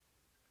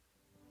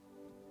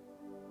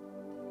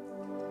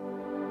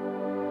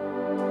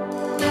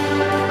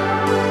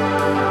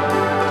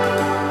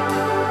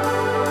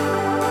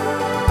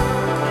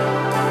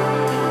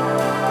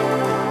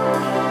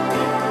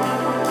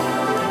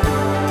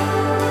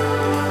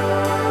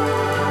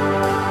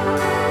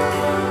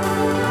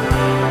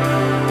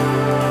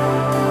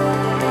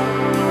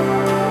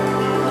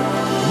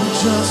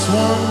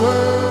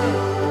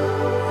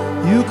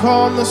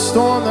calm the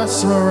storm that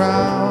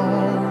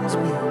surrounds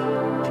me.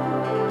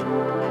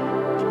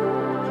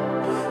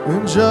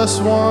 In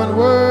just one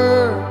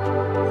word,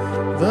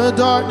 the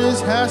darkness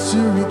has to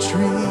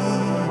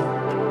retreat.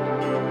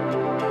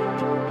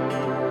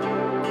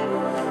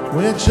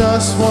 With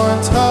just one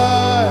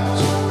touch,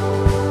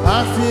 I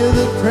feel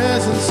the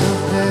presence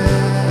of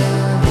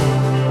heaven.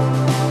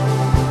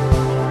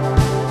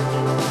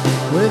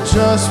 With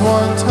just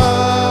one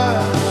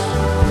touch,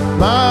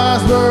 my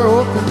eyes were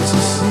open to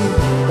see.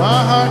 My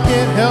heart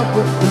can't help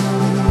but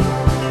believe.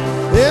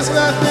 There's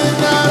nothing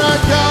that our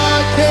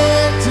God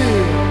can't do.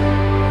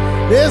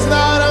 There's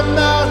not a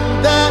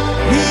mountain that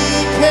He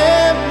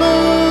can't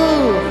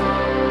move.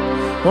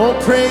 Oh,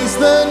 praise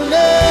the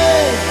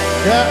name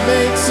that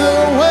makes a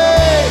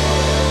way.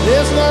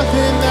 There's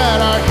nothing that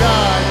our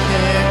God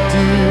can't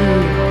do.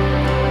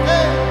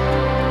 Hey.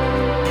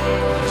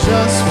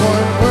 Just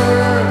one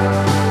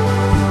word,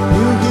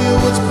 You heal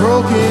what's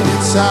broken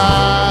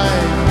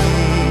inside me.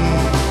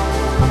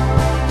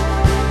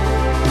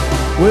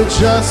 With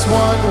just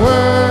one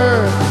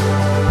word,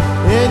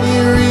 and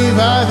You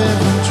revive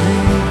every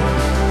dream.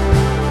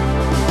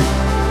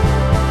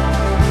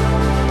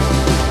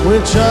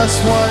 With just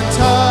one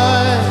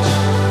touch,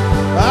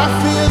 I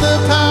feel the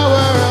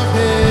power of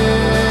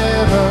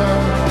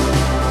heaven.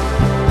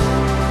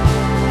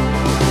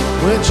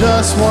 With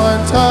just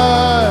one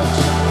touch,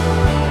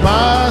 my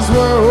eyes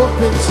were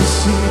open to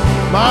see.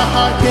 My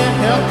heart can't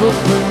help but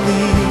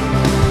believe.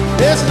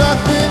 There's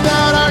nothing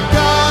that our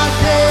God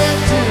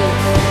can't do.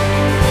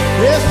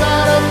 There's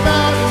not a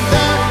mountain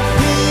that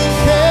He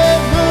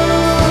can't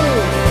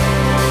move.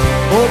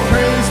 Oh,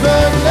 praise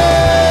the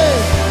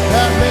name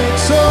that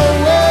makes a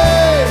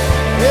way.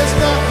 There's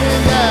nothing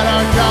that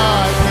our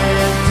God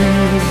can't do.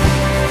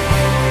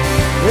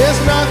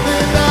 There's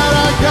nothing that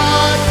our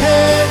God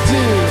can't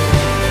do.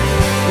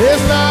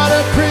 There's not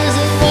a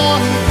prison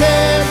wall He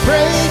can't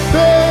break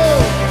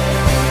through.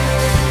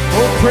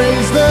 Oh,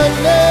 praise the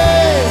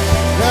name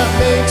that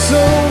makes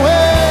a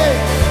way.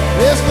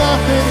 There's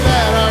nothing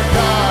that our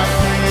God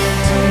can't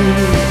do.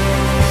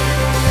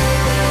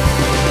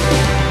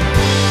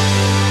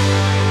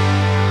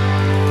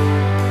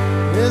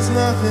 There's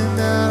nothing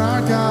that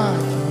our God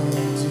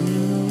can't do.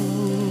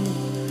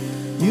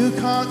 You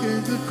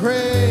conquered the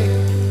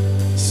grave,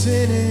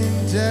 sin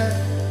and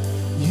death.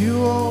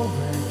 You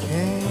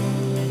overcame.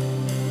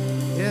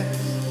 Yes.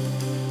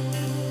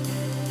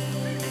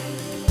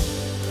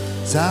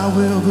 I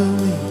will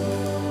believe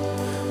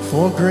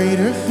for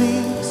greater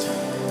things.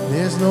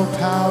 There's no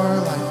power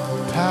like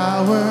the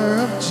power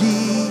of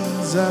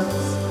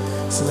Jesus.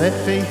 So let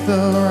faith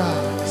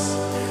arise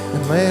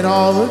and let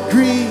all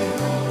agree.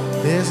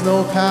 There's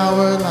no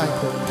power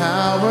like the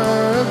power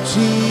of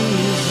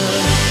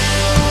Jesus.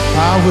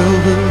 I will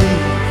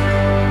believe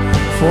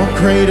for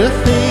greater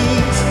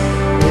things.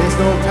 There's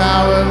no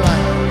power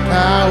like the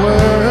power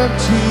of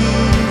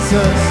Jesus.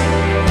 So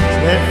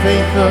let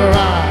faith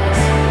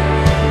arise.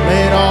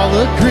 Let all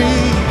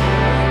agree.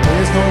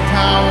 There's no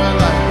power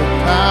like the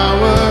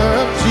power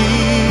of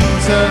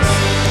Jesus.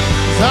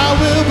 'Cause I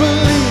will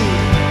believe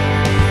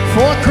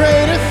for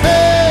greater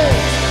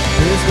things.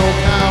 There's no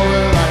power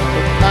like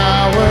the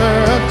power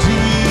of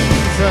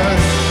Jesus.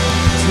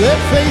 So let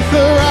faith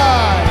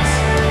arise.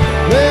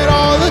 Let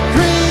all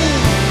agree.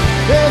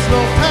 There's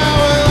no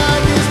power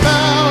like His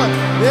power.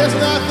 There's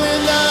nothing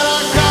that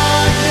our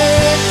God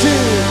can't do.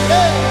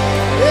 Hey.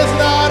 There's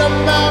not a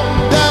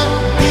mountain that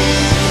He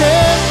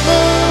can't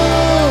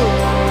move.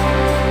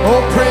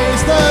 Oh,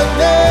 praise the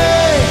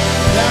name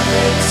that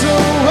makes a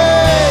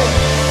way.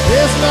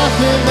 There's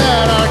nothing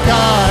that our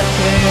God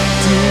can't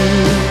do.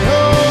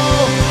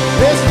 Oh,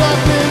 there's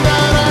nothing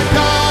that our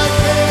God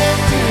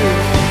can't do.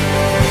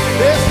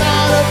 There's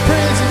not a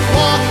prison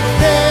wall He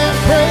can't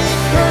break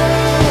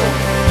through.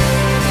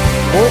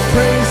 Oh,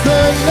 praise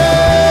the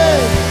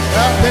name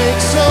that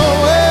makes a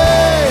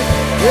way.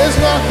 There's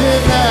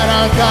nothing that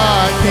our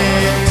God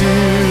can't do.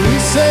 We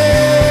say,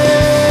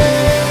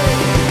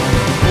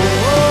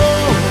 whoa.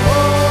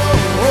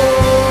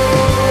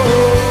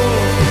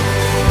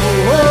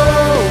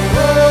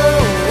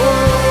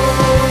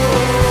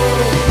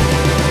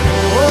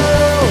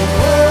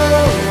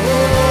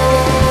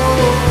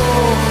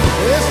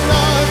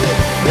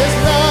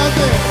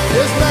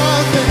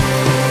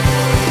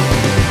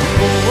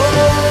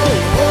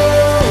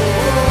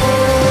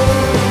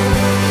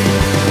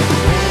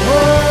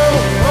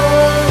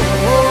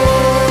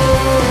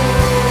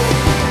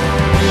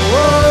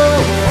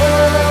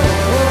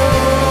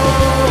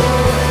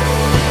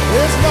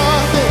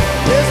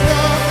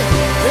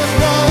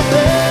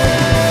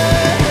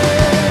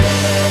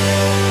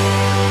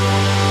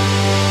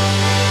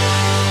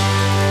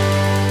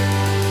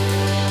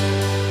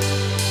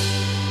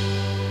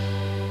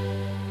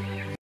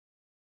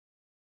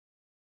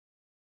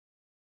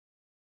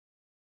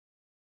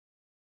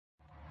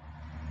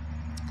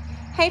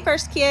 Hey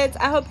First Kids,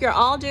 I hope you're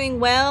all doing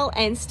well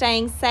and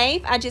staying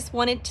safe. I just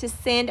wanted to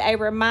send a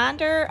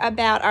reminder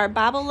about our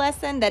Bible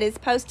lesson that is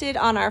posted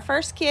on our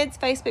First Kids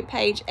Facebook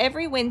page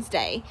every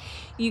Wednesday.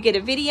 You get a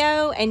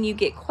video and you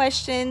get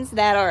questions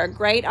that are a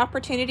great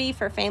opportunity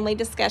for family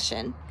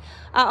discussion.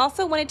 I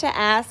also wanted to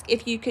ask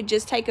if you could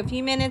just take a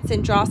few minutes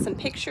and draw some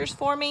pictures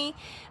for me,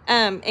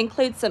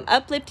 include some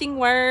uplifting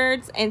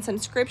words and some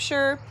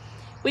scripture.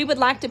 We would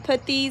like to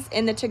put these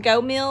in the to-go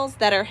meals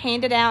that are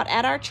handed out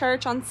at our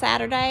church on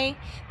Saturday.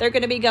 They're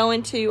going to be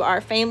going to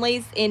our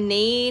families in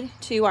need,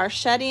 to our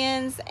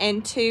shut-ins,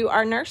 and to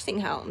our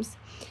nursing homes.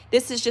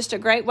 This is just a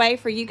great way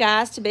for you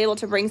guys to be able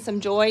to bring some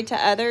joy to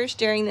others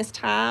during this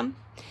time.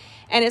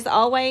 And as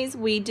always,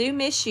 we do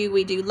miss you.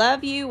 We do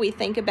love you. We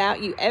think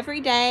about you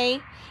every day.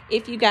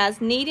 If you guys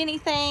need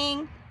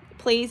anything,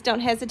 please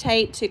don't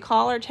hesitate to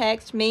call or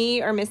text me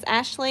or Miss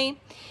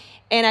Ashley.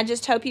 And I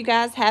just hope you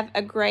guys have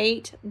a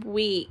great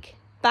week.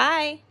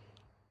 Bye.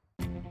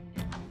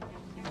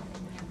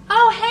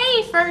 Oh,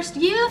 hey, First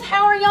Youth.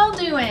 How are y'all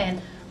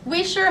doing?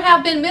 We sure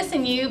have been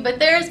missing you, but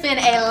there's been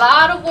a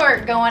lot of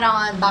work going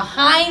on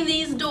behind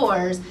these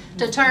doors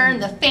to turn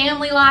the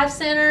Family Life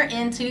Center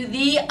into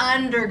the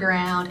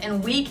underground.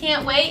 And we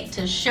can't wait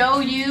to show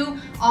you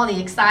all the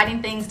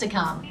exciting things to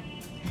come.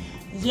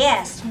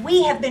 Yes,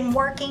 we have been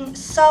working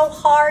so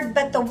hard,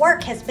 but the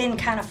work has been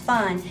kind of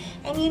fun.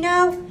 And you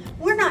know,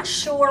 we're not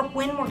sure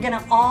when we're going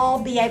to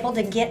all be able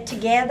to get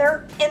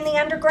together in the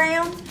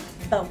underground,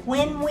 but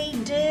when we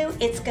do,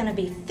 it's going to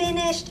be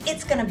finished,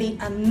 it's going to be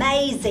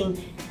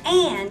amazing,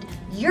 and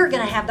you're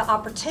going to have the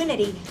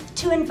opportunity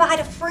to invite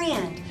a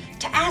friend,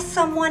 to ask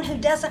someone who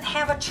doesn't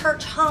have a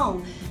church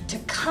home to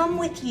come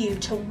with you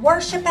to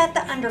worship at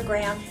the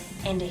underground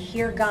and to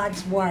hear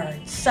God's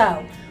word.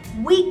 So,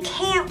 we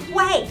can't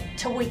wait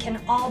till we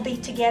can all be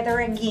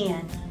together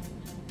again.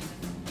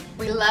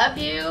 We love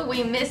you,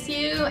 we miss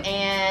you,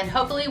 and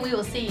hopefully we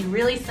will see you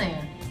really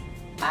soon.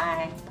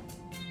 Bye.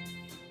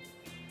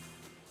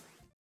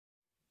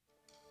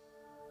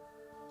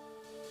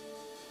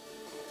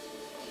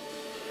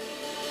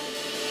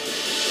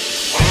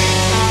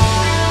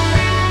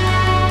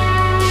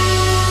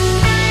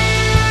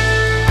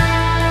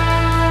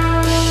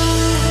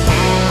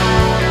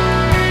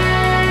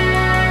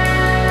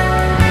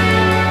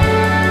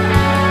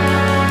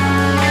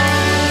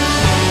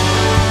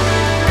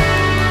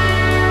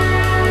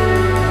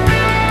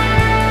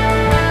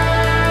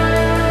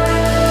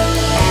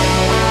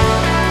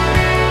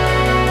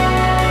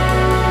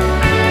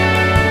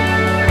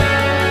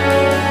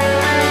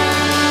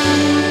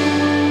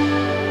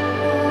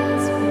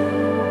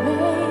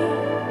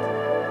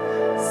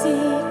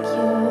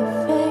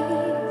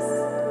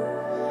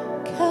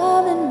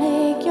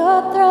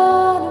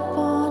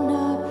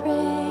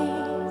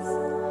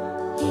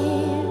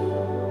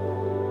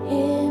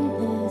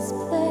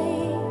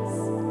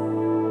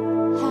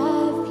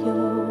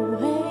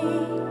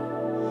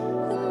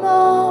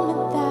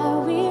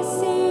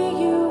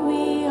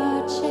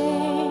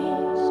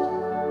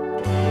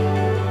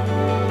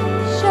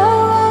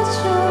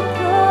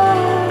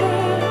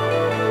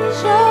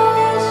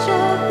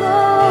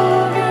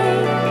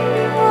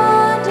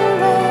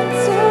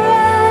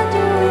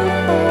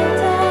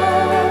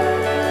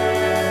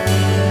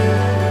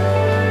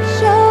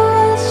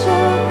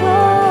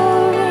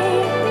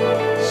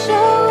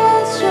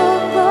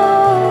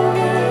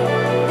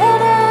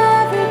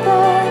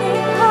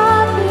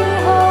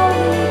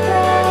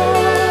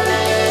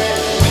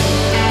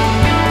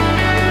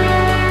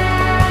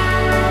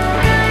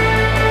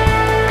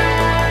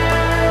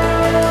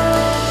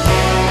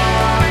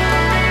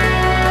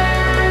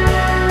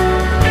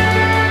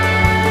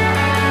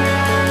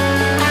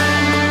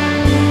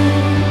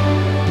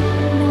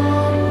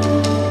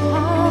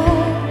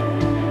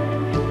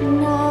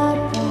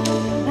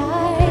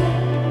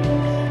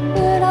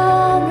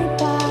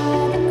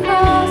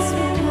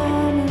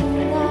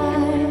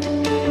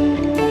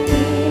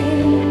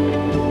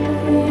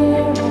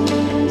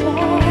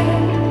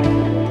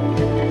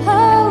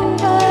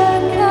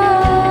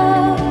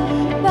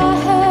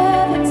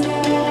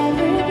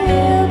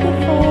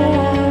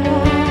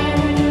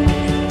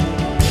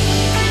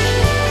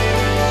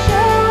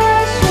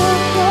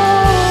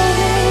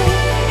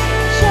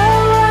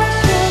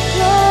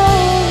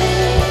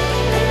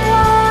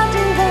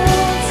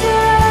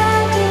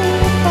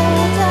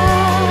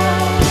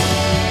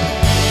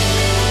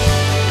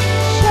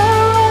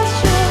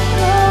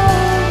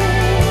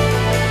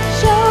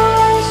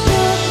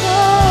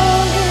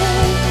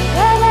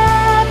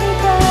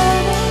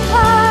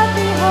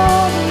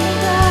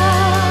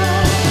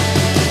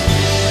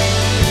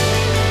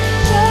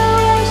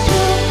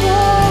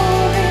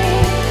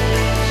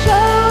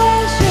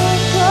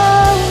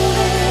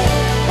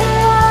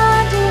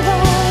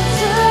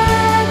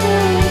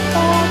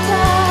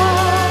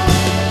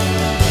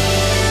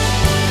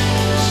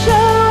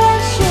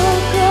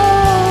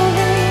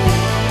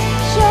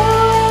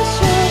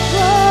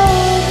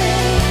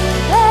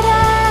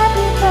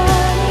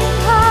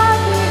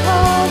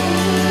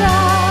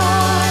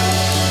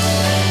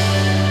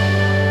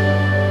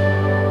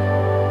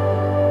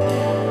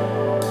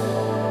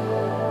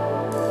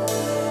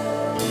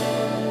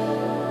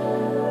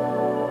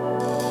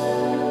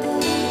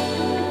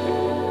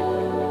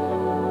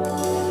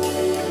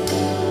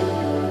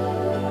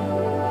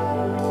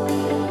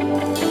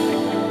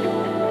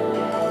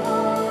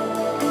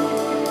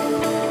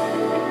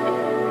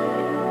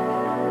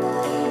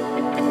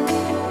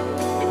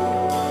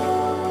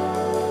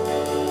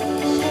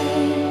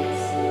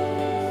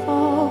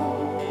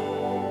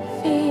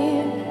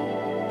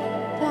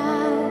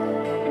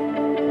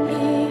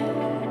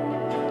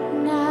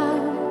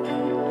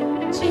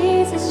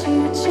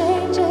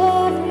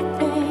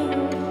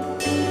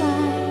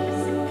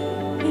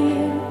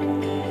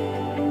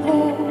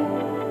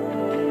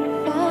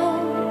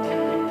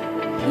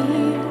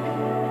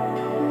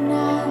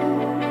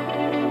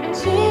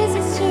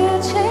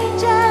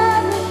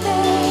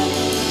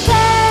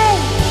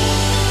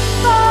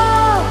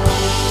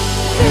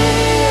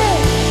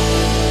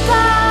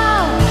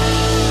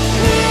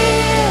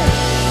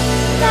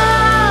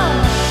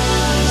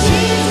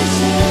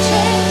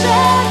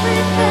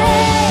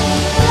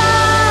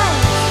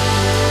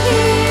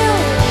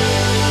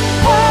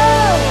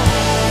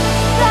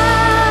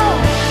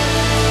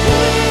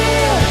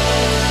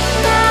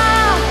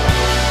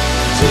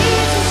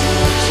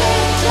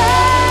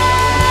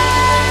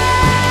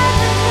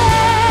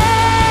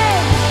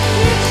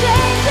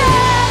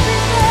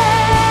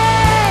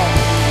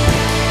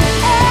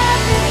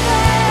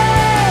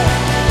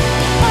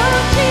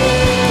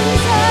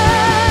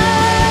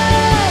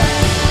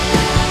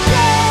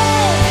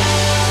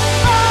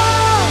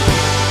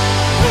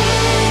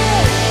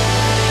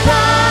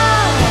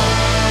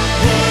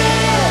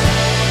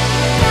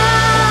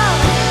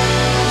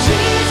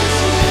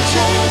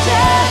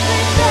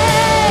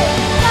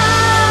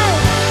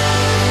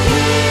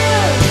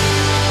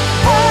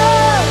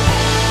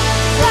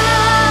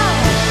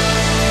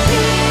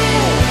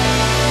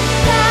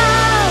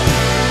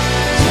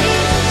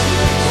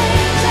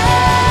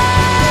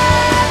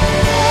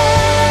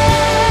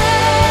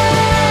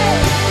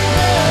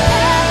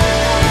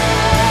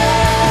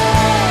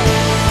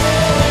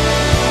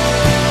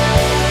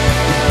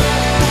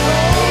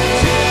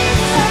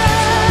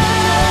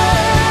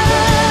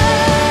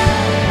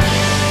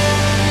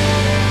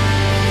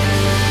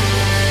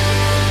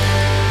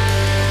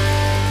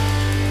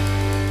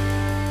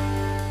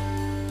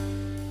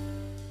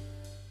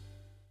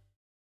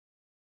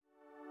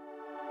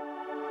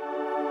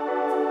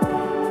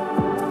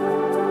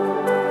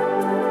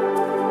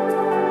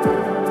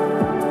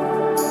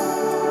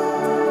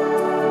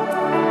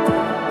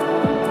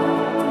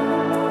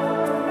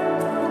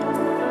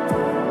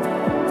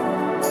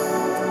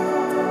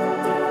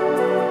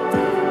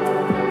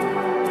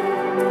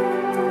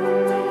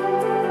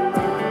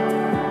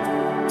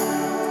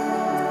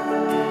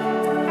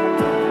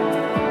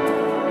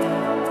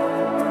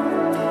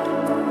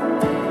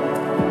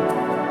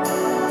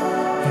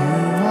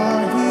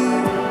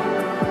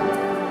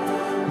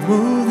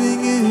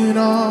 moving in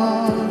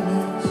our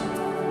midst.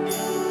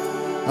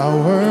 I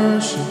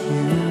worship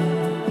you.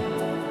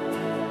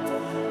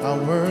 I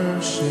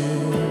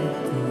worship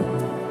you.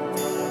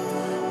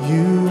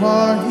 You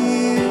are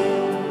here.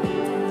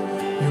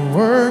 You're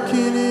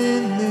working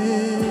in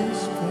this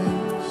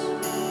place.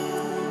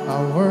 I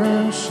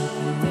worship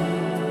you.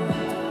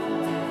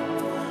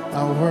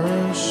 I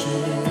worship.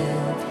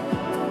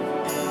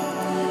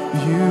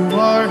 You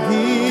are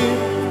here.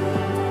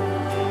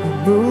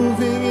 You're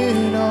moving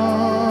in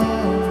our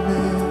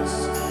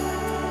midst.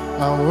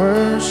 I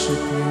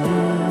worship you.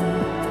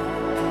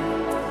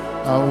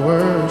 I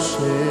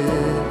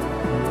worship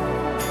you.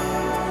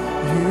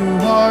 You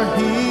are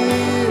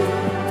here.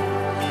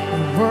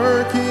 You're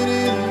working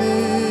in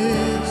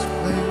this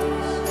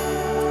place.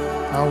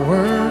 I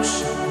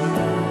worship you.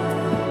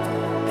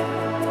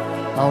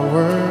 I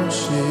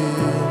worship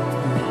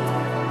you.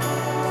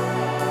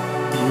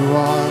 You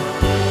are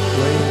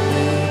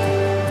waymaker,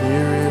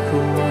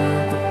 miracle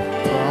worker,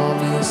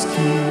 promise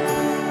keeper,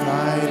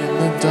 light in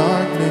the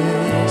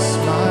darkness.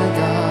 My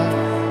God,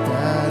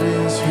 that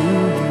is who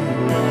you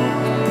are.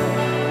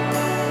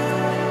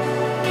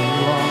 You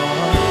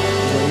are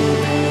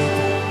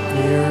waymaker,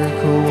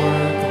 miracle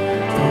worker,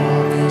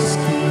 promise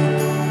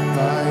keeper,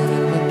 light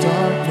in the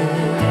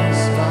darkness.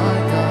 My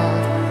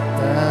God,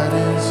 that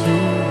is who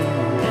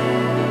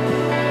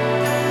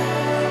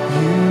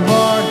you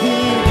are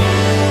here,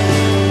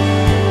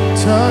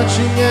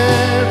 touching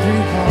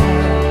every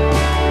heart.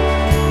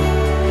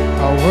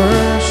 I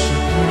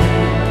worship you.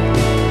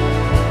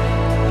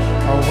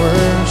 I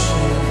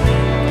worship you.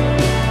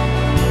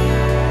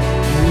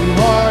 You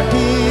are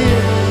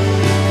here,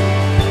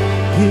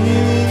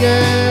 healing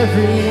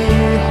every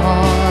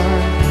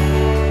heart.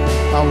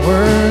 I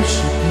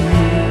worship you.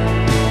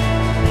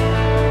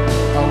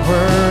 I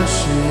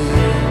worship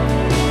you.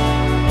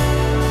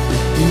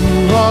 You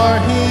are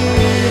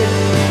here,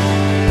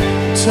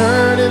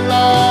 turning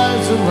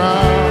lives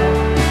around.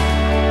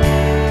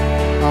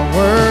 I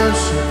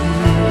worship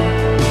you.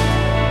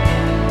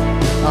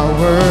 I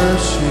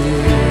worship.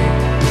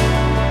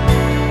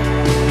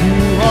 You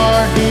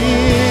are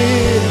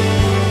here,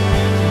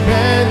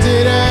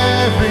 mending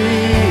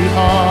every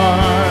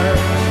heart.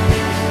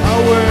 I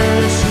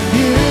worship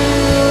you.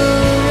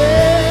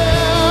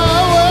 Yeah, I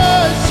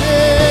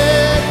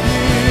worship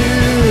you.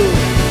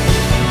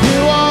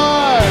 You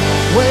are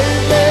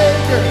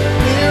waymaker,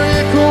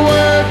 miracle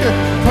worker,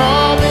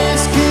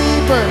 promise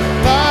keeper,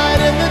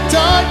 light in the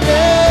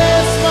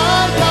darkness.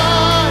 My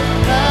God,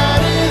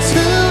 that is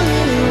who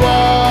you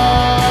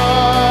are.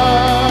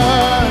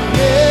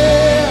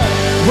 Yeah,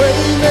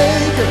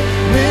 waymaker,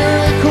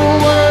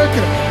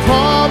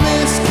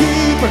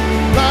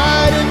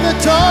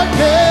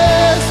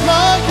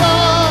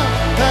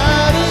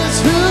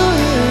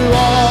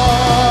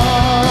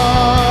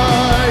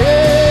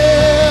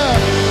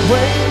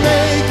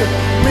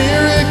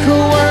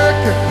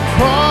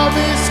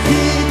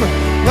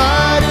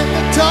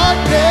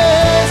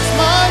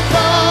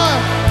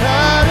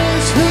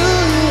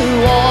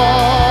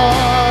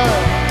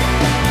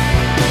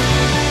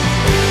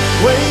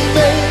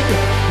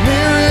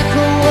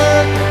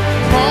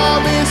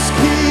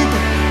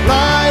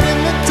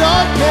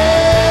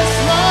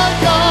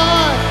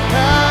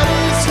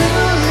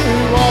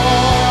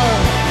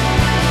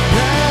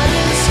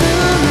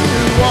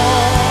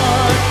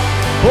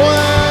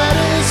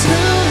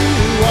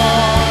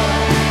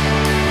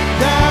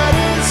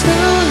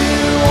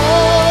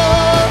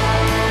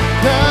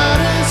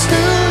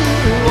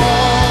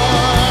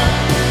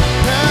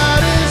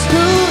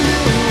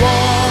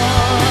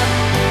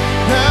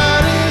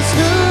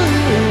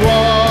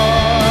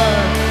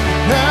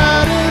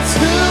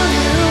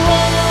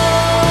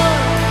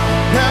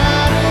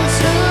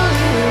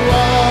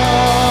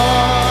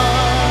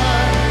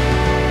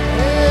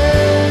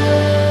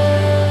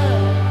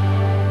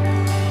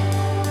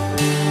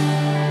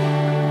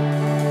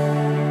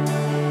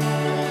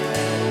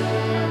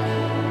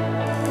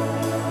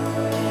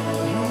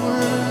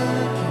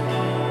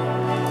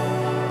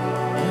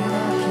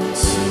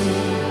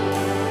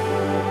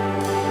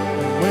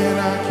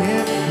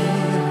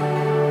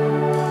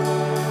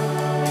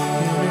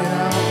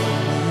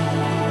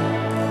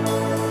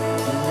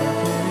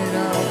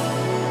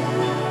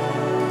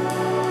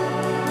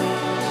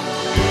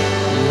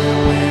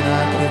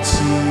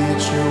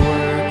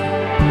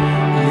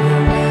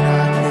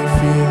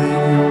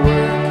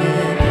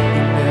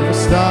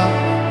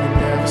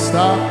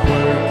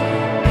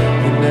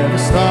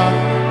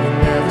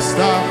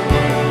 stop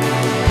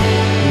working.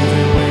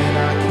 Even when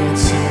I can't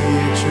see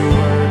it, you're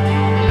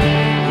working.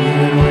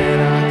 Even when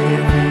I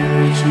can't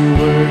feel it, you're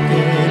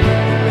working.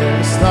 You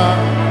never stop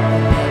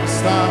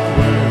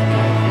working.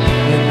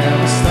 You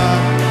never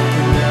stop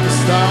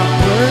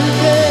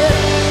working.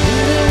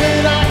 Even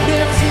when I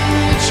can't see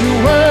it,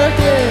 you're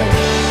working.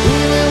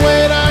 Even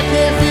when I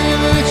can't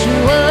feel it,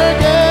 you're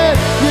working.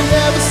 You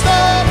never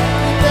stop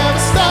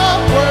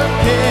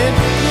working.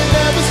 You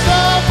never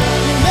stop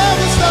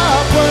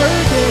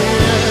working.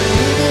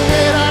 Even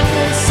when I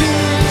can't see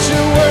it,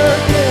 you're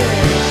working.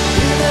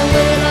 Even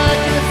when I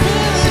can't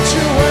feel it,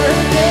 you're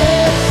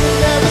working. You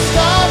never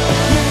stop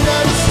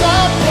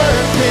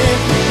working.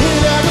 You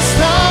never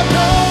stop,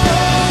 no.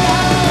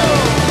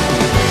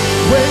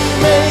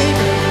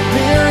 Waymaker,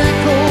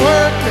 miracle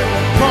worker,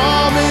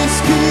 promise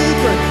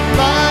keeper,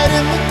 light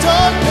in the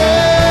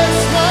darkness,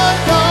 my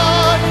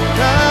God,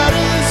 that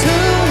is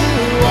who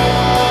you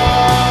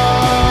are.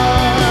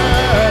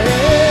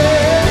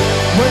 Yeah.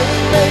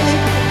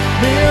 Waymaker,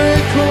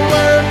 miracle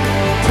worker,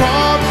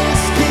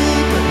 promise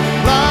keeper,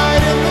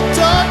 light in the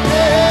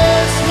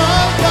darkness,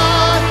 my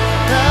God,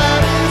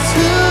 that is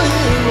who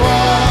you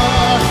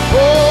are.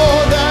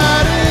 Oh,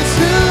 that is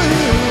who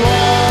you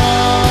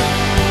are.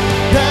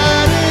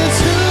 That is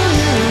who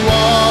you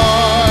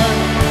are.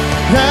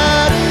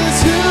 That is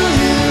who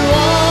you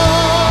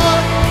are.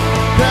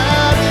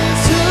 That is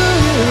who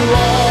you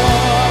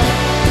are.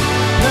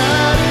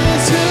 That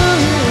is who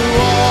you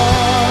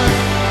are.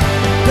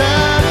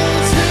 That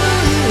is who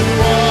you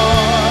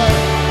are.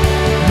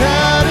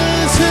 That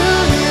is who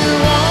you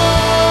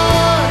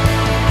are.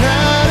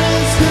 That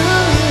is who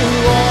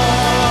you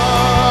are.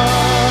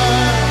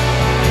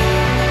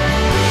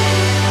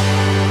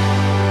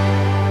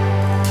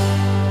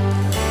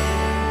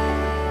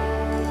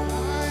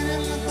 Light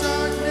in the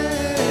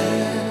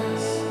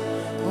darkness,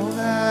 oh,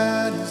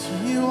 that is who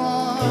you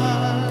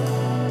are.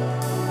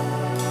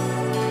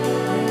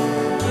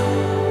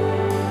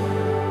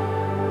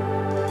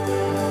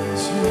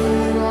 It's who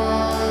you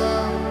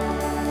are.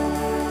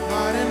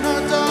 Light in the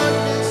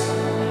darkness.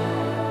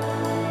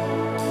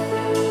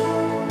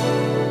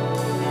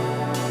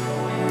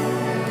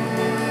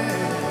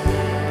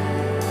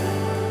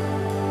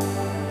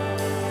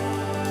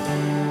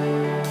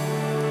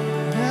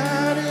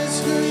 That is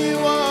who you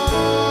are.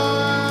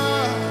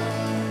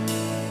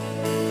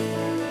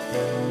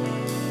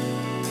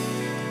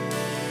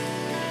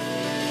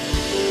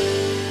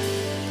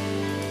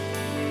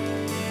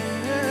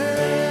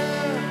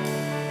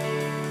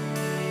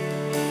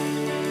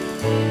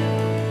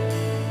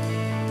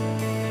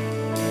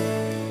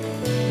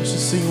 Let's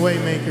just sing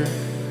Waymaker.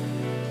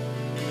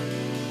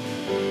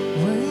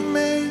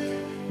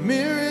 Waymaker,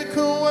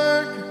 miracle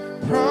worker,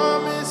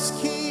 promise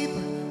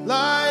keeper,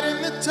 light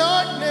in the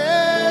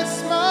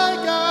darkness, my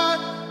God,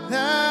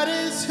 that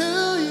is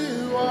who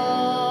you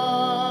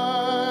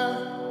are.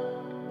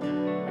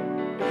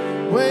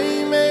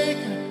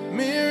 Waymaker,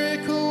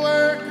 miracle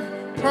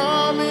worker,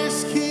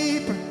 promise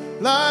keeper,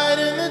 light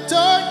in the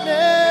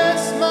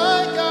darkness,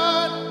 my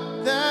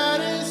God, that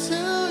is who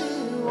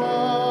you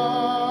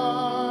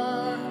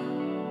are.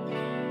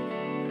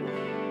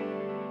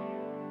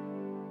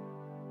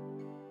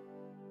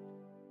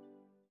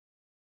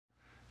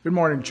 Good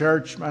morning,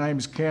 church. My name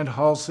is Kent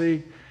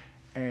Halsey,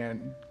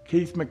 and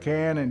Keith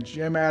McCann and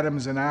Jim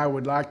Adams and I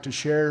would like to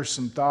share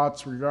some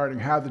thoughts regarding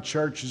how the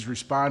church is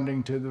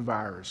responding to the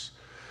virus.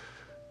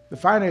 The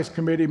Finance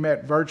Committee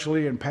met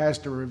virtually and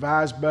passed a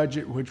revised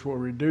budget which will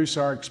reduce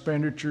our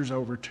expenditures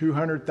over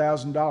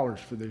 $200,000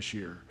 for this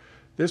year.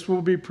 This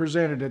will be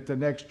presented at the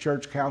next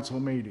church council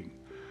meeting.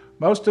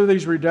 Most of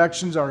these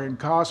reductions are in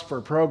costs for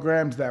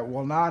programs that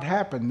will not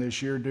happen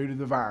this year due to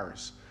the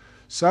virus.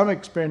 Some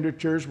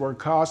expenditures were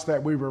costs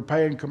that we were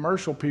paying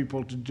commercial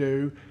people to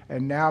do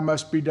and now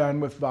must be done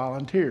with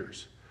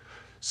volunteers.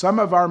 Some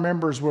of our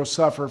members will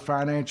suffer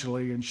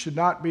financially and should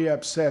not be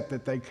upset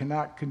that they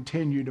cannot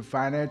continue to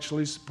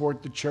financially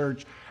support the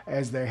church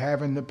as they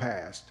have in the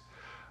past.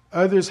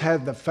 Others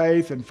have the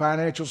faith and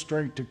financial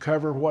strength to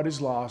cover what is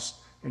lost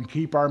and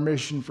keep our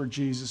mission for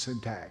Jesus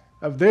intact.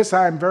 Of this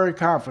I am very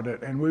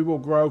confident, and we will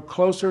grow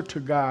closer to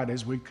God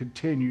as we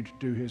continue to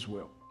do His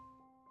will.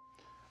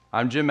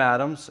 I'm Jim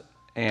Adams,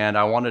 and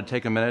I wanted to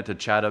take a minute to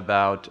chat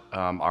about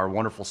our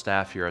wonderful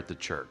staff here at the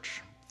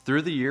church.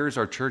 Through the years,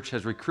 our church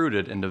has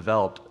recruited and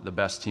developed the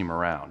best team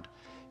around.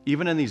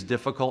 Even in these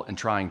difficult and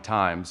trying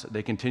times,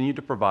 they continue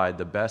to provide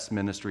the best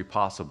ministry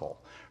possible,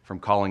 from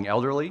calling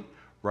elderly,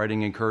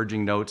 writing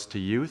encouraging notes to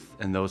youth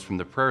and those from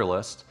the prayer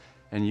list,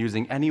 and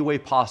using any way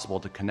possible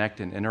to connect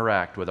and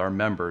interact with our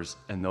members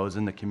and those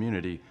in the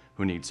community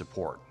who need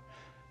support.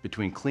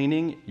 Between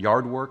cleaning,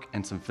 yard work,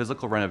 and some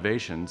physical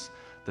renovations,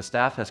 the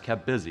staff has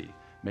kept busy,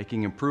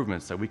 making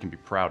improvements that we can be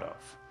proud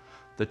of.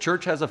 The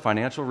church has the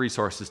financial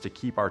resources to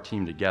keep our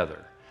team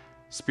together.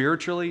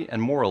 Spiritually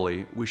and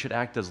morally, we should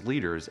act as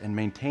leaders and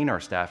maintain our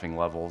staffing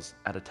levels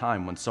at a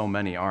time when so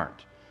many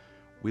aren't.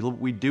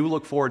 We do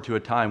look forward to a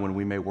time when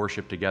we may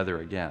worship together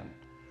again.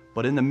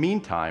 But in the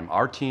meantime,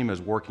 our team is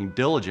working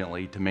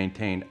diligently to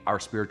maintain our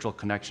spiritual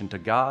connection to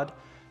God,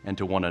 and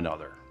to one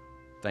another.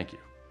 Thank you.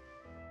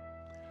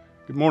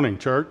 Good morning,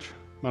 church.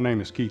 My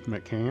name is Keith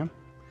McCann.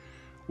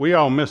 We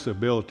all miss the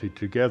ability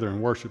to gather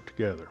and worship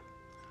together.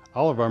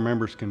 All of our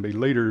members can be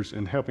leaders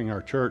in helping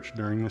our church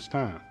during this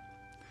time.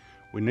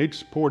 We need to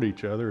support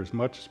each other as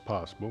much as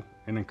possible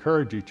and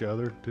encourage each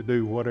other to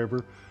do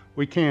whatever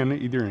we can,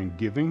 either in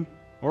giving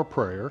or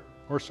prayer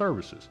or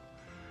services.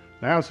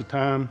 Now is the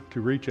time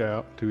to reach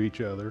out to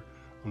each other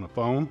on the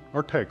phone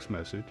or text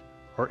message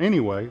or any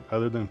way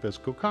other than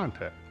physical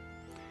contact.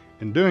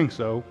 In doing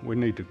so, we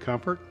need to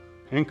comfort,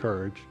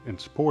 encourage, and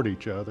support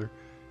each other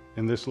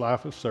in this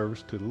life of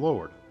service to the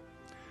Lord.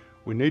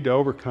 We need to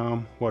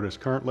overcome what is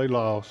currently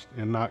lost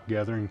in not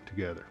gathering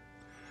together.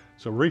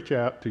 So reach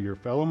out to your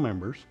fellow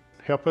members.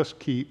 Help us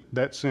keep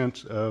that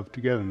sense of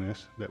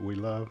togetherness that we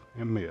love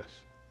and miss.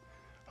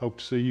 Hope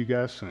to see you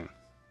guys soon.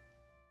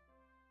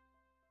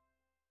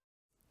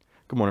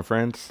 Good morning,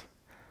 friends.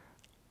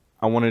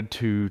 I wanted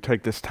to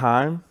take this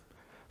time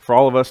for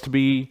all of us to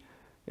be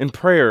in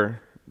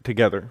prayer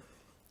together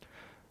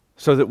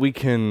so that we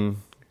can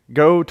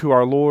go to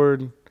our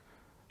Lord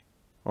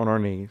on our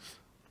knees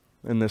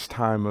in this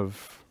time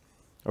of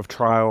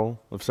trial,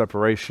 of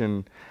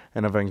separation,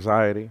 and of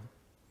anxiety.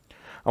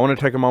 I want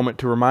to take a moment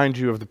to remind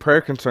you of the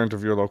prayer concerns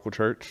of your local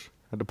church.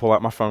 I had to pull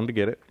out my phone to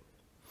get it.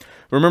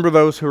 Remember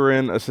those who are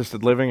in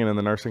assisted living and in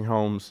the nursing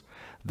homes.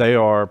 They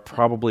are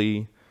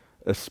probably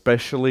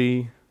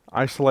especially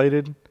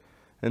isolated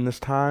in this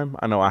time.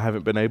 I know I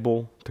haven't been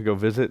able to go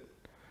visit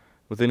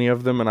with any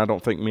of them, and I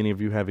don't think many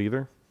of you have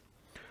either.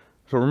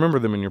 So remember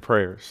them in your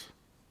prayers.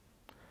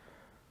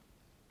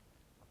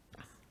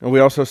 And we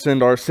also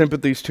send our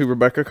sympathies to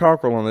Rebecca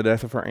Cockrell on the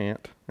death of her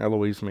aunt,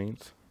 Eloise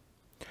Means.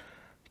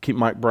 Keep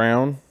Mike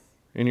Brown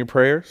in your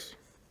prayers.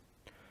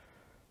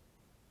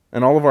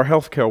 And all of our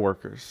healthcare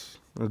workers,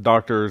 the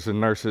doctors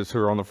and nurses who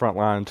are on the front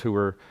lines who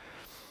are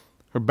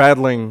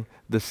battling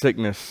the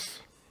sickness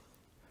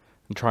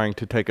and trying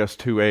to take us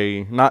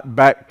to not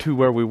back to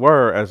where we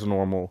were as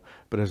normal,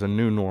 but as a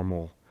new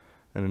normal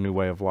and a new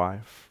way of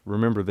life.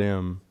 Remember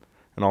them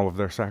and all of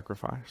their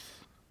sacrifice.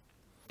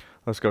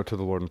 Let's go to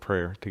the Lord in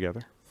prayer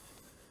together.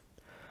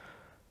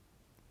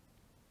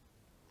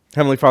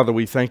 Heavenly Father,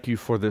 we thank you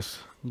for this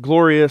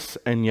glorious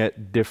and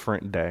yet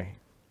different day.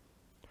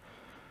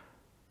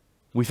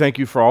 We thank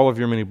you for all of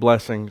your many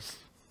blessings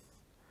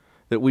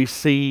that we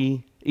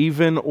see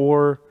even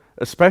or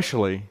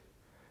especially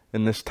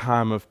in this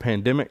time of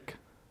pandemic,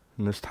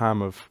 in this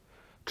time of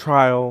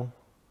trial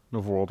and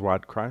of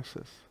worldwide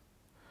crisis.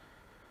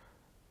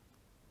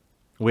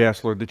 We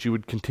ask, Lord, that you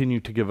would continue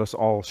to give us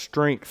all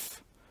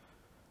strength,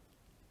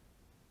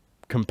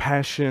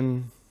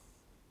 compassion,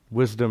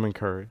 wisdom, and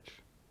courage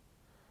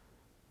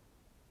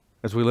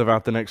as we live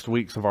out the next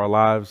weeks of our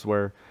lives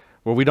where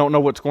we don't know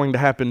what's going to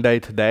happen day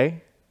to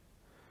day,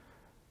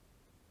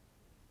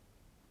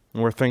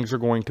 and where things are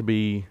going to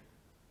be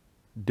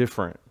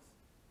different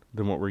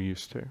than what we're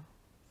used to.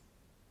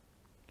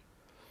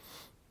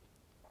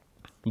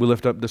 We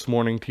lift up this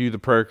morning to you the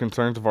prayer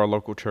concerns of our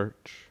local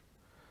church,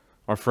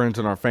 our friends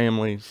and our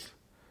families,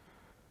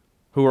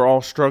 who are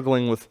all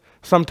struggling with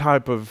some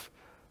type of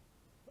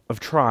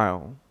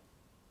trial,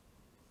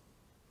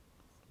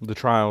 the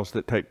trials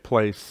that take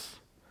place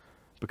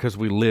because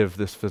we live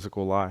this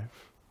physical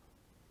life.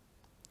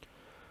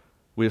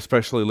 We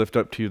especially lift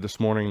up to you this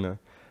morning the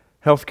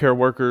healthcare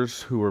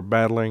workers who are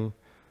battling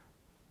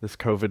this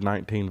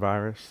COVID-19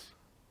 virus,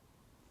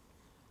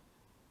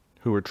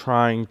 who are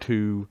trying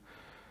to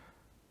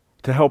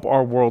help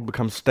our world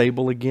become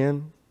stable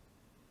again.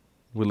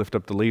 We lift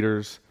up the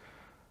leaders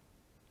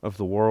of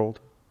the world,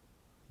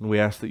 and we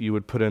ask that you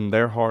would put in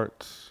their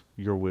hearts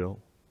your will,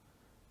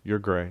 your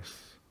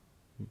grace,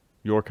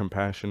 your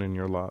compassion, and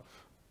your love.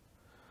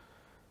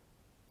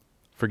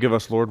 Forgive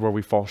us, Lord, where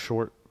we fall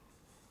short.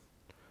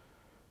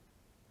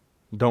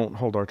 Don't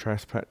hold our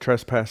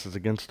trespasses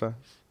against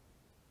us.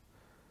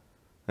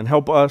 And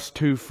help us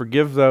to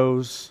forgive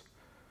those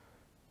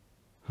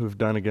who have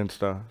done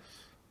against us,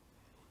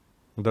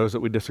 those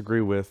that we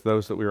disagree with,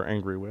 those that we are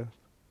angry with.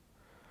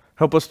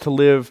 Help us to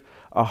live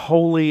a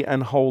holy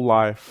and whole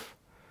life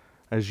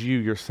as you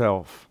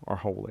yourself are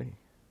holy.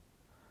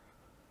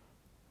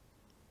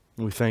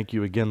 And we thank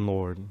you again,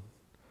 Lord,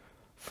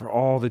 for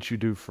all that you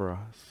do for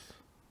us.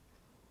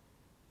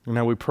 And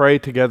now we pray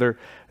together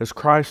as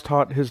Christ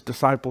taught his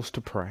disciples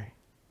to pray.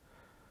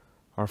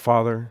 Our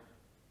Father,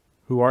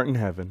 who art in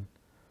heaven,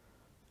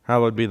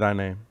 hallowed be thy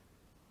name.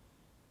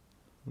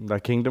 Thy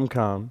kingdom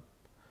come,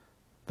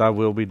 thy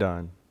will be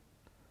done,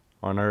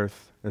 on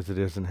earth as it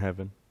is in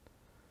heaven.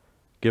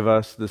 Give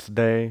us this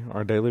day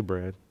our daily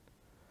bread,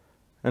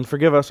 and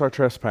forgive us our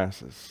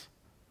trespasses,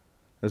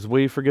 as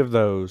we forgive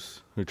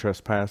those who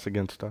trespass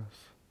against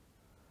us.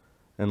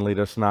 And lead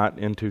us not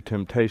into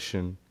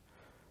temptation,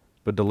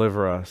 but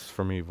deliver us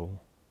from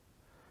evil.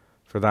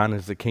 For thine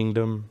is the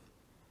kingdom,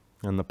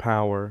 and the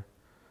power,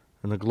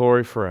 and the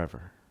glory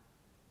forever.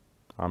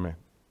 Amen.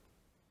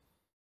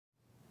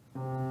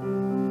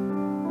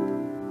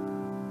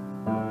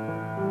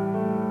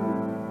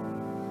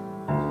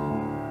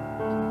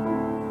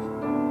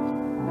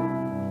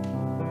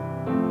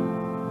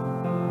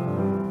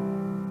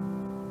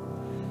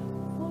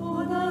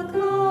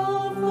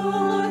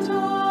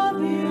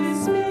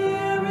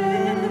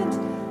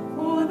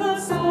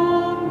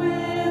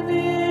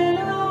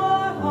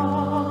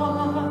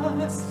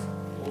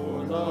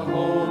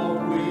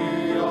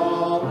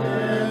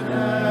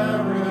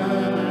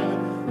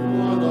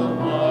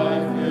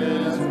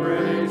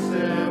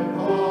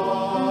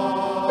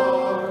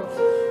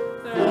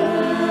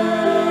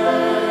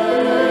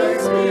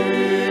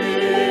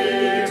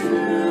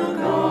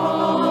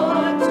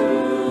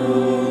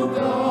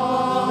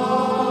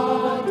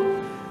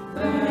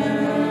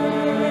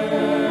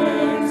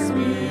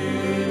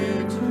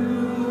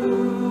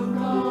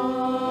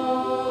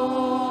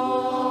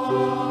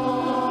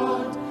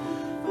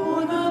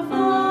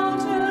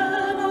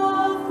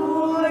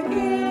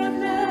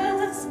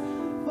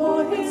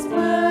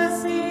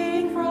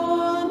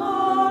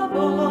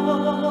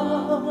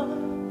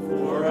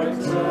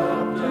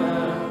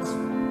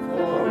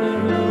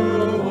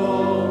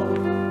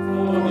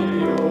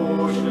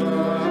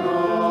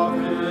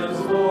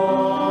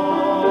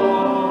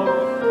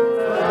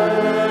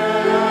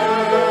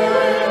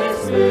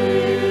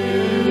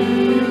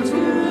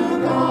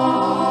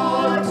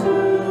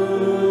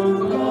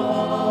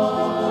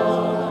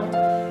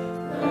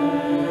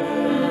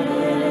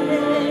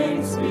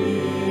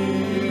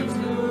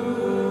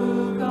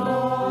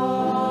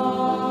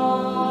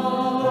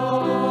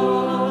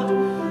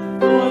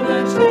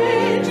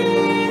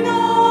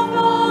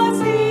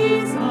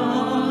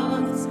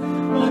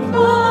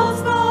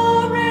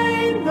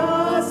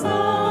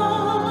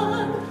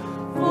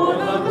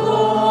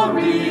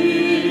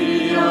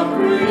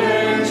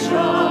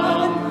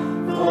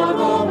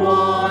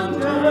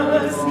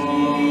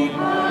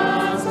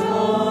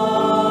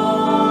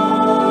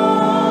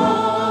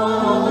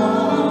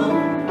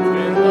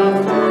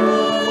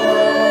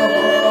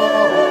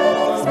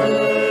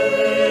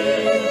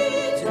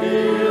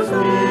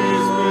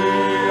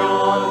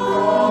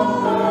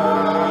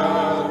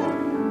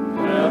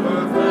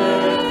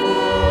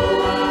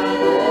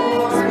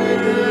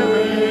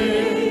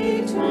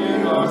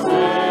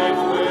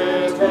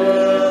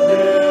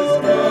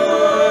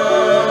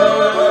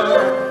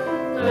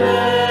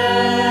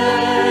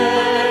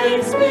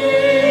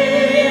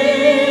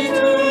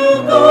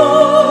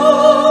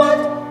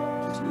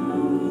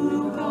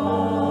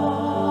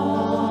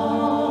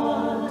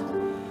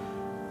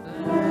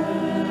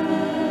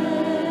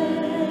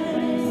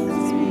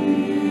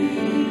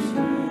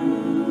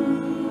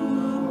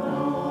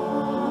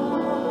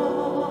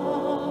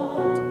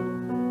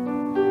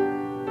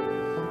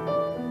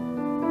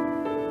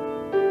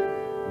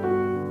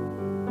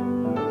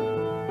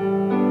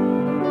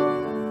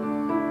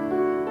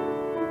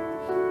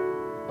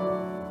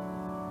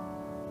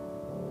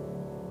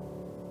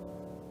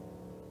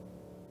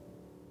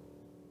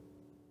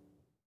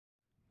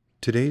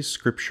 Today's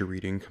scripture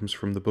reading comes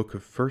from the book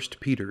of 1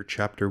 Peter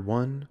chapter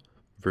 1,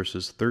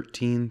 verses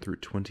 13 through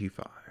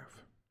 25.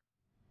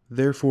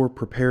 Therefore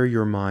prepare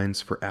your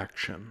minds for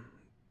action.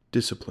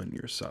 Discipline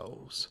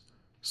yourselves.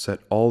 Set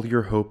all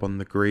your hope on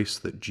the grace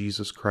that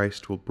Jesus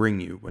Christ will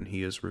bring you when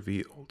he is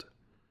revealed.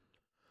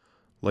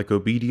 Like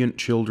obedient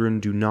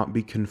children, do not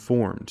be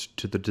conformed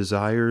to the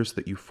desires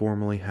that you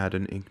formerly had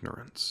in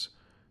ignorance.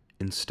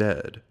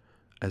 Instead,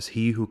 as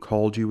he who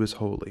called you is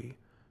holy,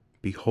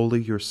 be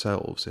holy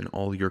yourselves in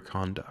all your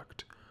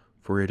conduct,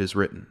 for it is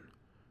written,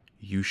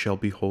 "You shall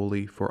be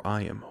holy, for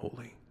I am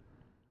holy."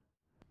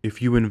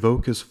 If you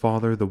invoke as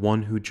Father the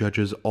one who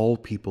judges all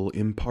people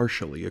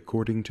impartially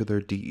according to their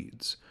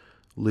deeds,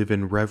 live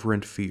in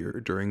reverent fear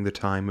during the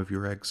time of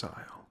your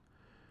exile.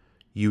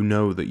 You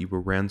know that you were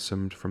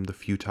ransomed from the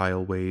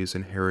futile ways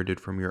inherited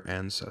from your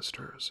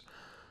ancestors,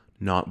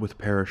 not with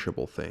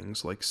perishable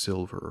things like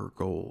silver or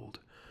gold,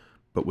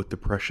 but with the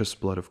precious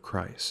blood of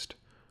Christ,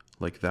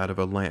 like that of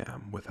a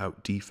lamb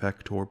without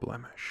defect or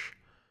blemish.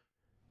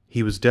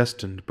 He was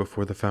destined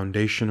before the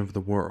foundation of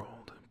the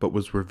world, but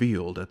was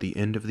revealed at the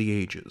end of the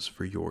ages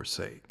for your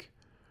sake.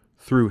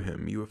 Through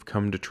him you have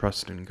come to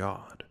trust in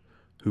God,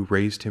 who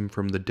raised him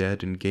from the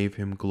dead and gave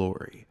him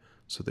glory,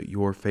 so that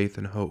your faith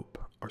and hope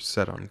are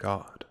set on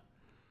God.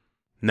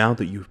 Now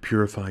that you have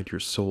purified your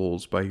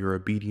souls by your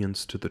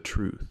obedience to the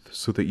truth,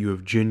 so that you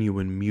have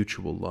genuine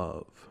mutual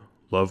love,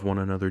 love one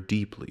another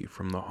deeply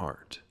from the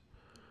heart.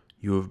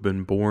 You have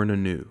been born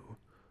anew,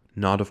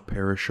 not of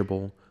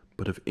perishable,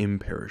 but of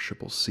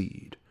imperishable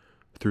seed,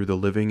 through the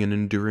living and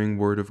enduring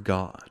Word of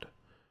God.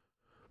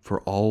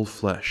 For all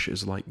flesh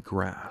is like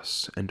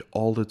grass, and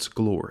all its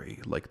glory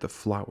like the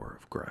flower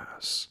of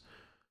grass.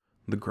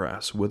 The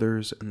grass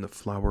withers and the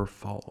flower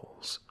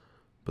falls,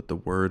 but the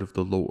word of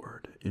the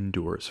Lord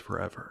endures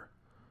forever.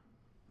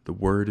 The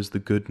word is the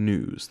good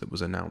news that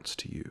was announced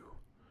to you.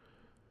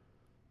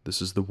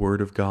 This is the word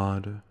of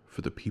God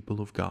for the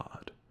people of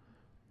God.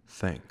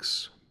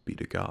 Thanks be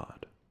to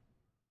God.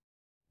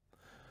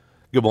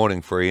 Good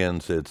morning,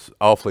 friends. It's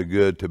awfully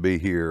good to be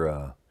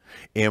here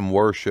in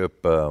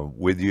worship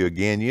with you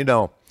again. You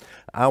know,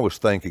 I was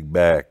thinking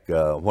back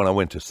when I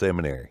went to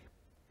seminary.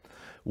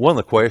 One of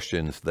the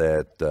questions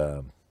that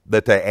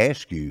they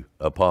ask you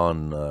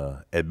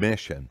upon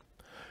admission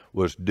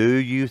was, do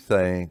you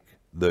think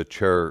the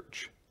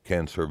church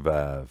can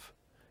survive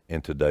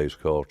in today's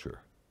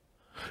culture?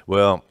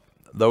 Well,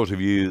 those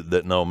of you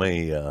that know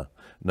me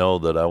know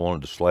that I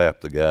wanted to slap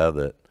the guy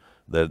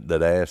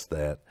that asked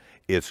that.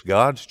 It's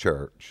God's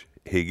church.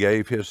 He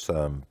gave his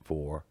son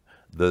for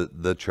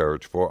the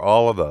church, for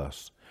all of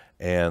us,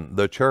 and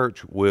the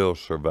church will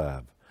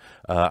survive.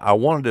 I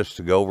wanted us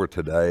to go over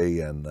today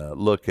and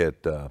look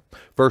at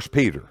 1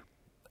 Peter,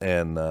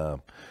 and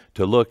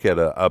to look at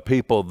a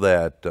people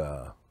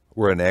that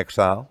were in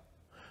exile.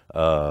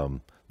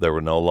 They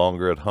were no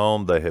longer at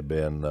home. They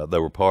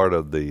were part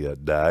of the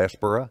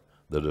diaspora,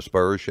 the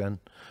dispersion.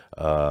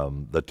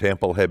 The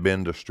temple had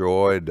been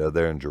destroyed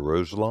there in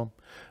Jerusalem.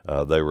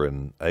 They were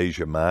in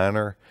Asia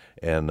Minor.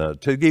 And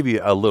to give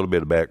you a little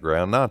bit of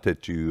background, not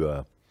that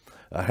you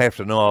have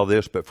to know all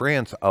this, but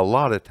friends, a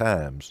lot of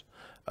times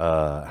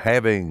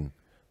having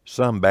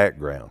some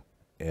background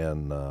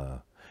and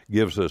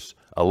gives us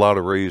a lot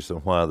of reason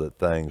why that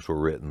things were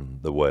written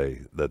the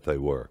way that they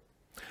were.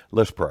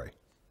 Let's pray.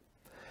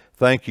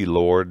 Thank you,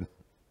 Lord,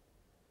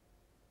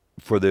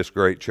 for this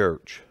great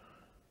church.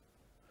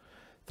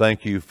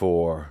 Thank you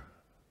for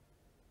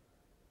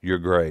your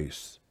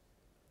grace.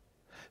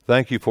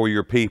 Thank you for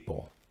your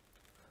people,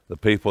 the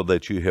people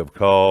that you have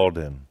called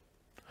and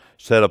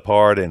set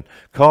apart and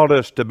called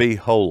us to be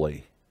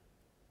holy.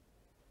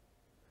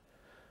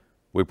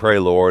 We pray,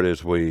 Lord,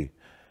 as we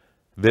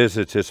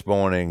visit this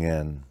morning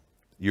and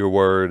your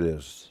word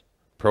is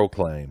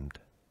proclaimed,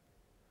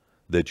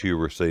 that you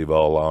receive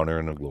all honor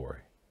and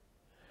glory.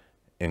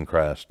 In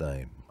Christ's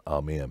name,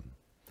 amen.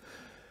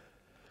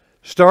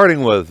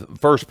 Starting with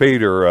 1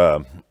 Peter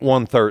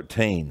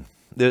 1:13,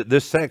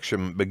 this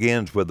section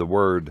begins with the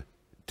word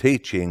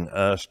teaching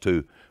us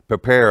to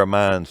prepare our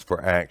minds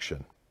for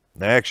action.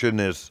 Action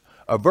is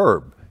a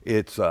verb.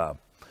 It's,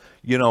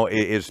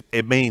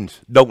 it means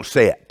don't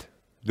sit,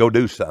 go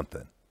do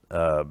something,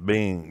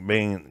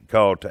 being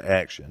called to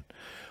action.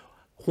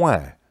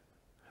 Why?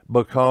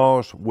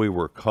 Because we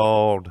were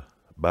called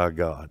by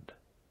God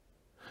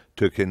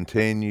to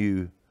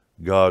continue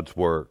God's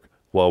work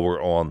while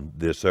we're on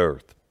this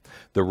earth.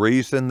 The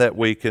reason that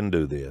we can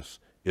do this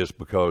is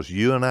because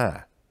you and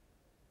I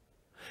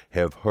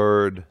have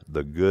heard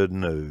the good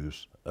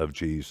news of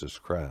Jesus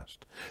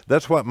Christ.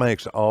 That's what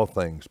makes all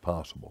things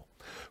possible.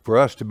 For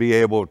us to be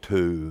able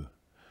to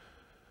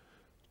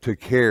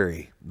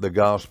carry the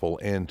gospel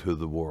into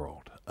the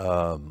world,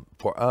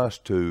 for us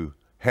to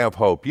have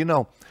hope. You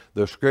know,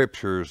 the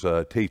scriptures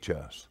teach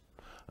us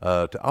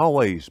to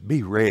always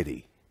be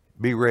ready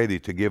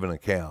to give an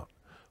account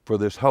for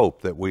this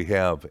hope that we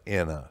have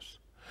in us.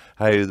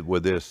 Hey,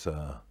 with this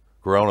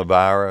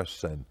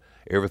coronavirus and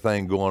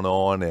everything going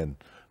on, and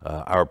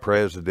our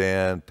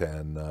president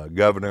and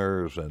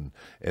governors and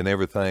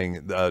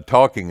everything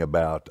talking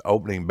about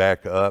opening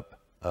back up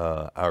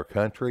our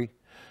country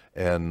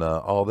and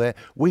all that.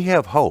 We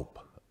have hope.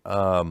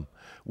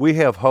 We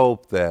have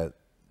hope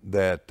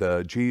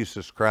that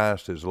Jesus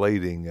Christ is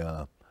leading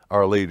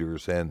our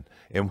leaders and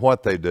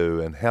what they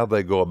do and how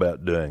they go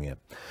about doing it.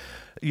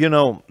 You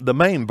know, the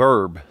main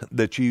verb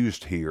that's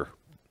used here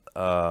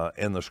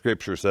in the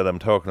scriptures that I'm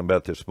talking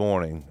about this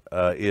morning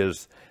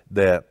is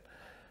that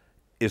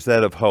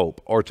of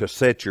hope, or to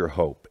set your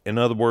hope. In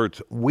other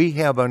words, we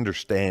have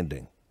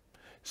understanding.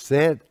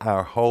 Set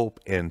our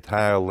hope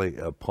entirely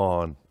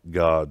upon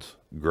God's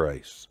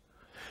grace,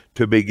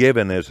 to be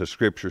given, as the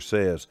scripture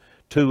says,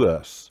 to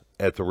us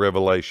at the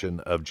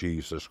revelation of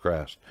Jesus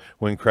Christ,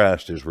 when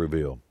Christ is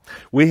revealed.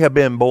 We have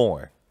been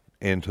born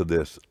into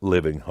this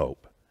living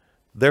hope.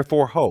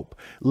 Therefore, hope.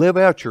 Live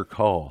out your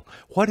call.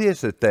 What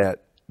is it that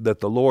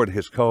the Lord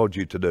has called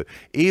you to do,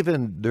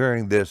 even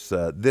during this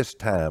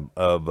time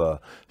of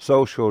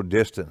social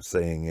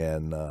distancing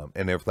and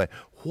everything?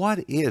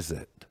 What is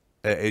it,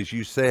 as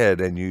you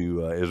said, and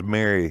you, as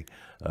Mary,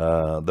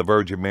 the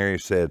Virgin Mary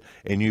said,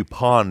 and you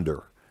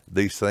ponder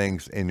these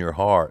things in your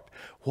heart?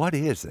 What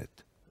is it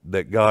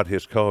that God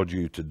has called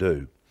you to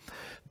do?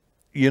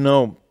 You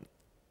know,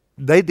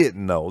 they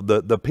didn't know.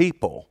 The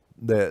people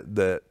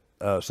that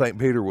St.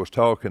 Peter was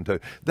talking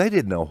to, they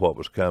didn't know what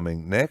was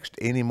coming next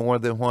any more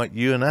than what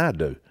you and I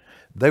do.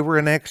 They were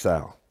in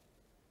exile.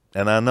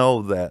 And I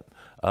know that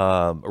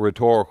a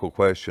rhetorical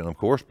question, of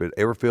course, but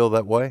ever feel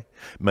that way?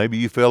 Maybe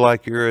you feel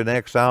like you're in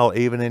exile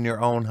even in your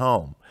own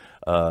home,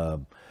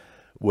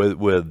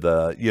 with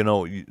you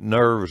know,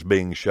 nerves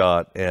being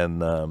shot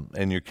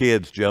and your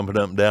kids jumping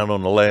up and down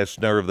on the last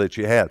nerve that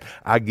you had.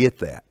 I get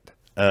that.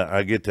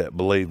 I get that,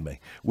 believe me.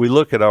 We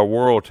look at our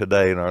world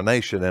today and our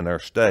nation and our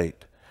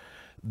state.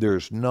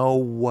 There's no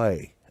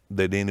way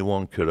that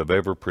anyone could have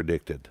ever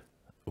predicted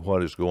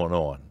what is going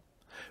on.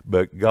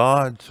 But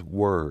God's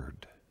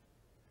Word,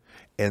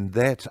 and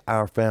that's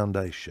our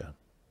foundation.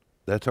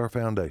 That's our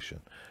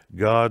foundation.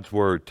 God's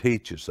Word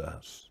teaches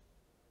us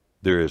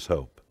there is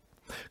hope.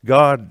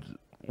 God's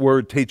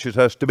Word teaches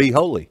us to be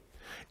holy.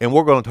 And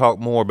we're going to talk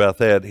more about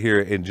that here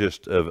in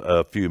just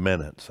a few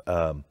minutes.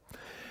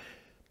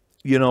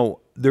 You know,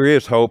 there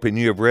is hope, and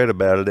you have read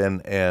about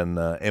it,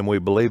 and we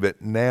believe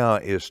it. Now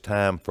is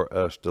time for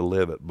us to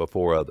live it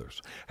before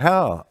others.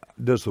 How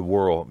does the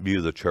world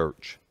view the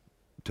church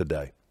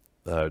today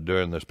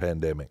during this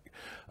pandemic?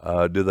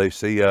 Do they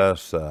see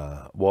us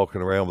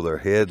walking around with our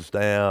heads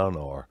down,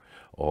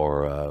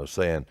 or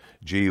saying,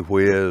 "Gee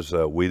whiz,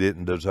 we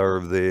didn't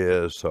deserve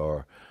this,"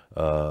 or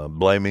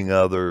blaming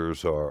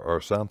others,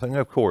 or something?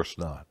 Of course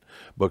not,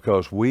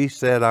 because we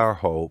set our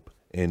hope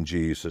in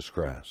Jesus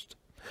Christ.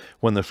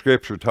 When the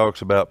scripture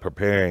talks about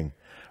preparing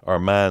our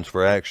minds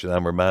for action,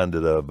 I'm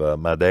reminded of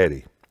my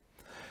daddy.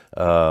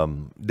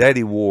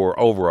 Daddy wore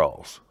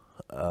overalls,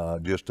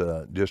 just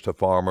a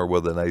farmer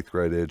with an 8th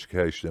grade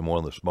education and one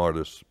of the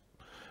smartest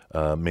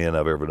men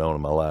I've ever known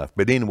in my life.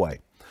 But anyway,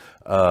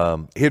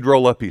 he'd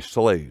roll up his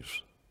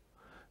sleeves,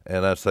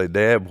 and I'd say,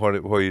 "Dad, what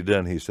are you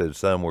doing?" He said,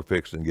 "Son, we're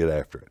fixing to get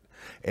after it."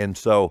 And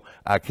so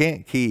I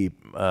can't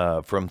keep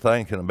from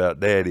thinking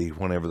about Daddy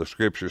whenever the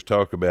scriptures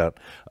talk about,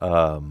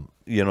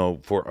 you know,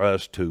 for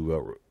us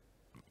to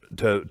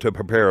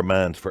prepare our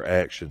minds for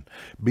action.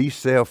 Be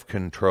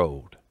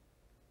self-controlled.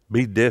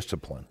 Be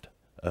disciplined.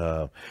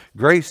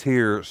 Grace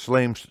here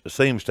seems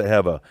to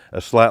have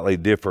a slightly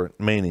different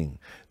meaning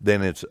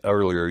than its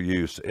earlier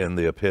use in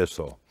the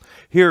epistle.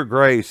 Here,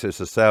 grace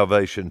is a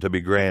salvation to be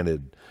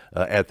granted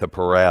at the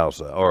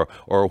parousia,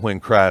 or when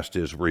Christ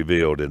is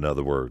revealed, in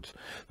other words.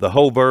 The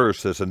whole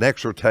verse is an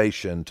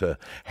exhortation to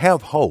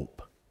have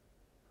hope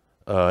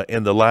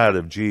in the light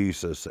of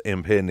Jesus'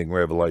 impending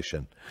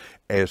revelation.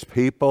 As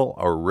people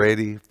are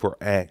ready for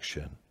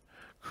action,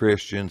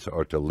 Christians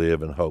are to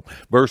live in hope.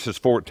 Verses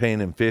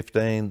 14 and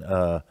 15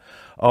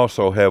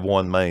 also have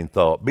one main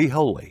thought: be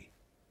holy.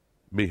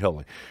 Be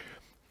holy.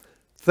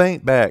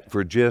 Think back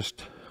for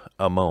just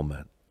a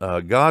moment.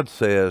 God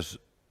says,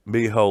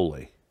 "Be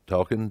holy,"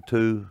 talking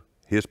to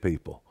his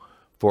people,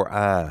 "for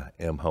I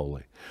am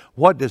holy."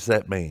 What does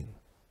that mean?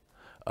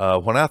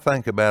 When I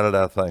think about it,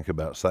 I think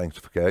about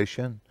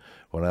sanctification.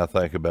 When I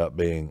think about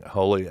being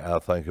holy, I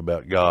think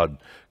about God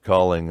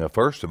calling,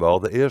 first of all,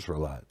 the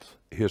Israelites,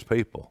 his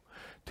people,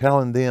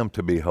 telling them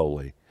to be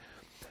holy,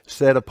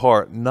 set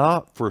apart,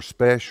 not for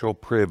special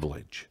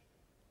privilege.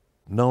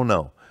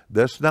 No,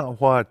 that's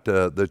not what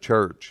the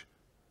church,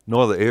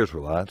 nor the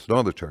Israelites,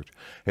 nor the church,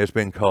 has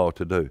been called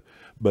to do,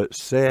 but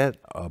set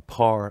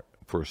apart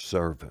for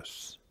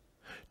service,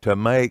 to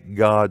make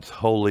God's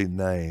holy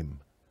name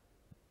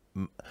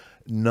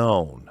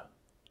known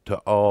to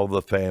all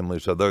the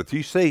families of the earth.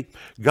 You see,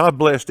 God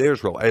blessed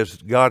Israel as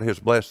God has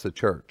blessed the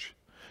church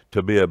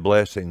to be a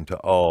blessing to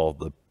all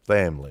the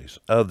families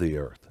of the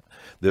earth.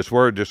 This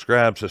word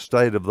describes the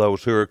state of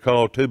those who are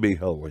called to be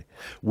holy.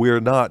 We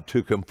are not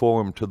to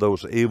conform to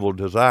those evil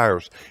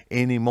desires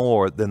any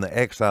more than the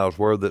exiles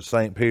were that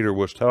St. Peter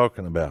was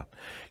talking about.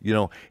 You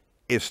know,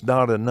 it's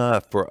not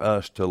enough for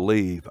us to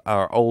leave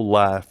our old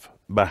life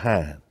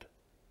behind.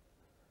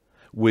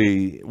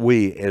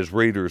 We as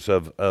readers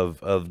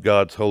of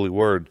God's holy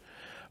word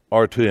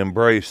are to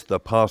embrace the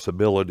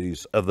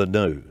possibilities of the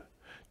new,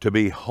 to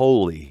be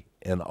holy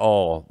in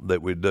all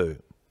that we do.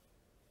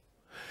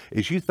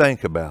 As you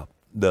think about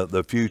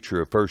the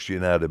future of First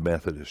United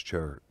Methodist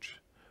Church,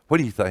 what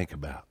do you think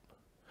about?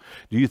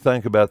 Do you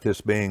think about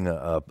this being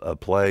a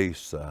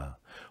place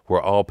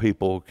where all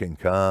people can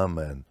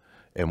come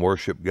and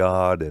worship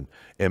God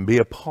and be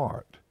a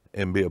part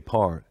in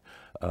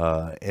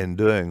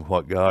doing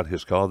what God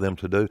has called them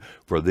to do,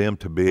 for them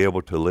to be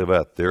able to live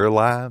out their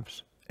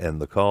lives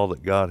and the call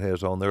that God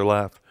has on their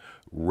life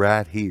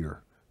right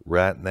here,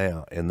 right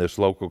now in this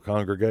local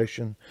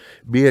congregation?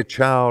 Be a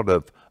child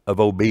of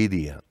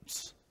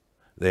obedience.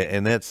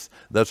 And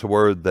that's a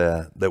word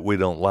that we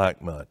don't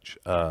like much.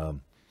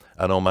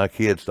 I know my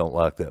kids don't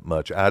like that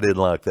much. I didn't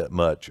like that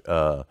much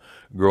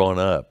growing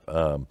up.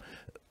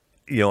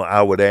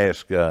 I would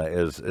ask,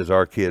 as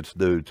our kids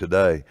do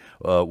today,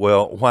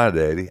 well, why,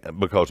 Daddy?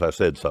 Because I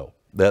said so.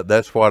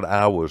 That's what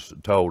I was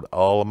told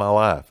all of my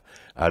life.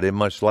 I didn't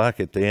much like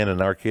it then,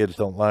 and our kids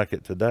don't like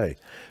it today.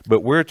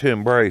 But we're to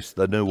embrace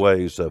the new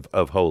ways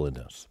of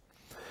holiness.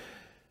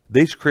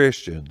 These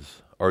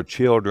Christians are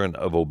children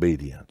of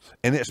obedience,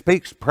 and it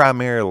speaks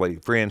primarily,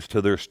 friends,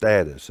 to their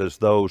status as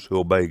those who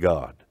obey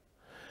God.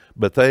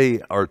 But they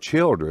are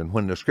children.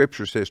 When the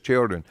Scripture says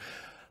children,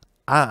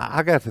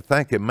 I got to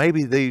thinking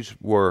maybe these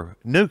were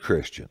new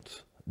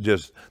Christians,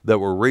 just that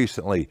were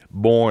recently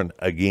born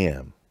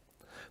again.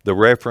 The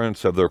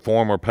reference of their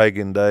former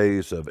pagan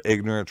days of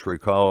ignorance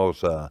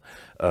recalls in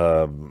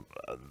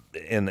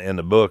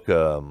the book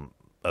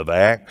of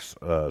Acts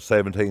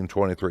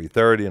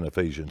 17:23-30 and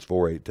Ephesians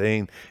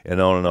 4:18, and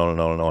on and on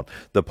and on and on.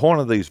 The point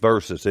of these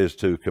verses is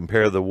to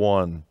compare the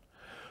one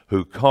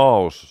who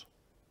calls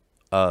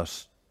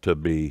us to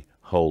be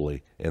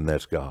holy, and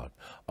that's God.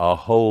 A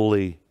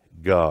holy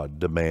God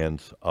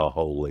demands a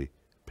holy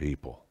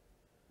people.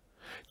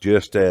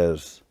 Just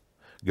as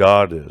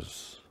God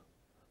is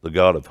the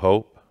God of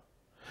hope,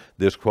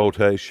 this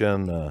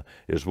quotation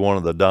is one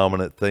of the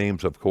dominant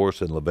themes, of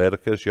course, in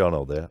Leviticus. Y'all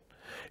know that.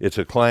 It's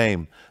a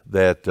claim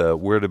that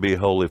we're to be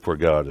holy for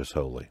God is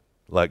holy,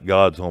 like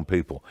God's own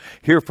people.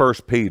 Here, 1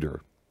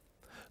 Peter,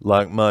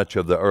 like much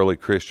of the early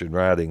Christian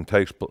writing,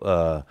 takes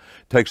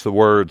the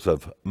words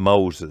of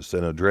Moses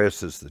and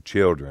addresses the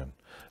children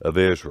of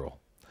Israel.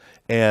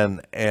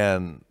 And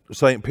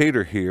St.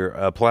 Peter here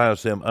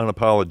applies them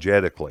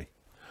unapologetically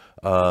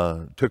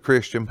to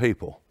Christian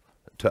people,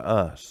 to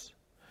us.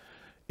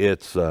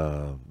 It's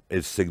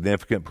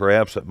significant,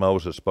 perhaps, that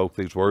Moses spoke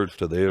these words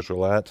to the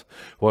Israelites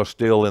while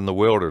still in the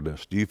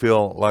wilderness. Do you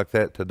feel like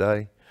that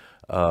today?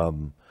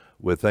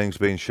 With things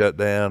being shut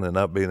down and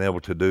not being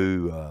able to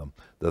do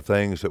the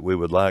things that we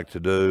would like to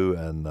do,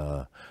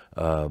 and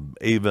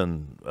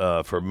even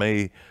for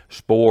me,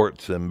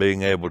 sports and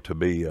being able to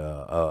be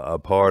a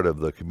part of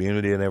the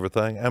community and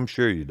everything, I'm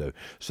sure you do.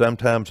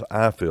 Sometimes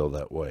I feel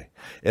that way.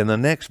 In the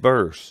next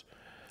verse,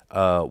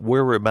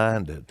 we're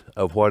reminded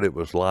of what it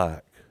was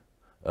like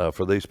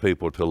for these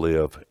people to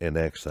live in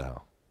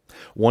exile.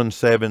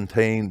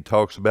 1:17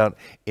 talks about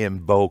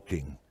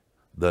invoking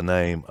the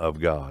name of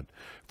God.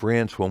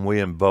 Friends, when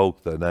we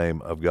invoke the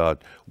name of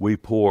God, we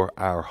pour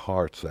our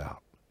hearts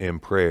out in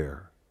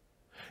prayer,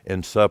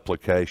 in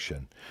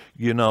supplication.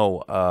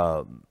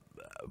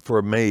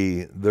 For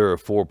me, there are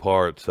 4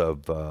 parts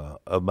of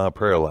my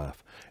prayer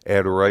life: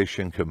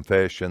 adoration,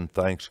 confession,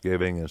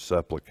 thanksgiving, and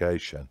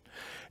supplication.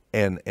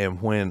 And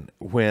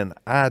when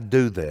I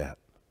do that,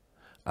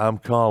 I'm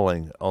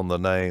calling on the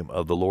name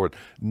of the Lord,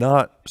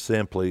 not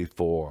simply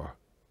for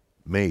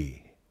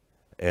me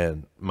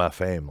and my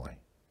family,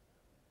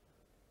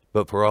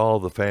 but for all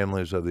the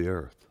families of the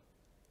earth.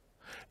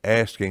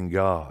 Asking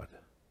God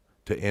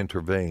to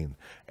intervene,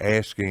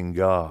 asking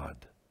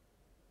God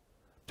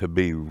to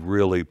be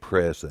really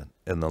present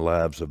in the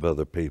lives of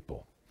other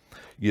people.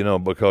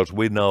 Because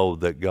we know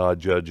that God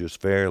judges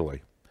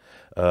fairly.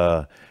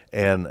 And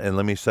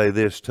let me say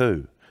this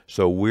too.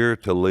 So we're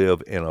to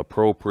live in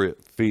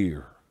appropriate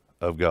fear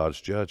of God's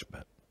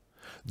judgment.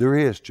 There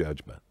is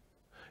judgment.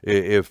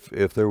 If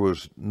there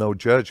was no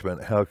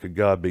judgment, how could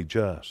God be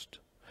just?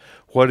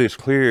 What is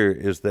clear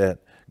is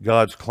that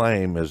God's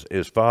claim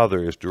as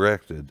Father is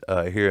directed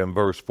here in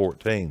verse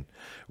 14.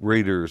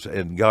 Readers,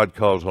 and God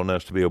calls on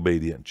us to be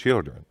obedient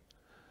children.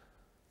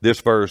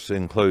 This verse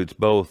includes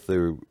both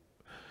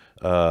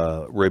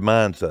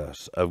reminds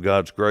us of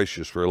God's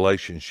gracious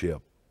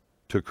relationship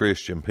to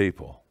Christian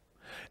people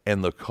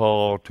and the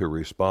call to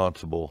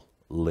responsible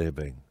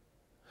living.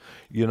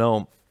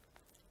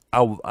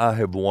 I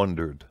have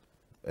wondered,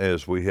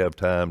 as we have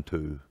time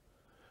to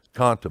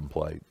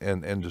contemplate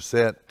and to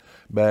sit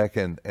back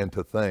and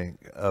to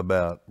think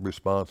about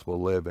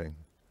responsible living,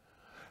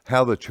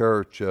 how the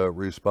church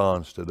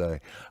responds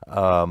today.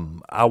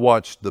 I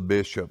watched the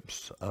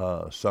bishop's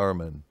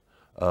sermon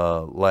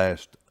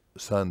last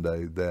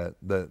Sunday that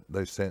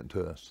they sent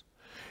to us,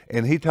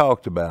 and he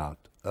talked about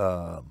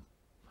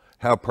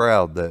how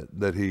proud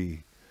that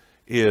he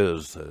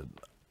is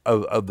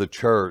of the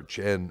church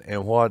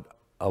and what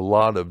a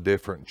lot of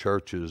different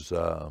churches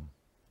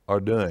are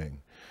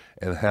doing,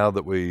 and how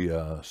that we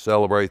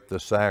celebrate the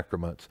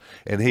sacraments.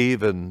 And he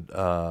even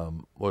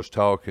was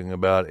talking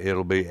about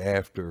it'll be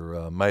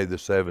after May the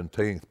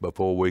 17th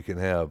before we can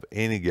have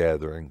any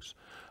gatherings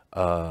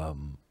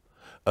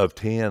of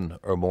 10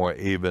 or more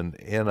even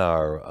in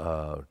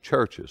our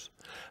churches.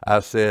 I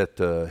sat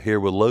here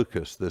with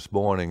Lucas this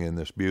morning in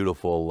this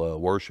beautiful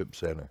worship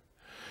center,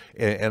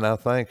 and I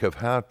think of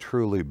how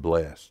truly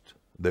blessed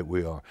that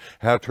we are,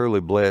 how truly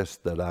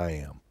blessed that I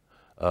am,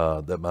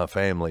 that my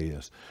family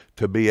is,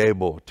 to be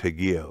able to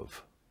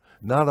give,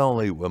 not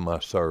only with my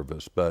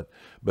service, but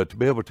to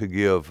be able to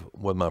give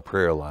with my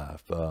prayer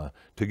life,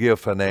 to give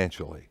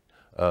financially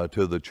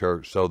to the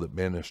church so that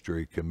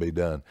ministry can be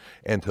done,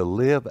 and to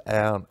live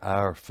out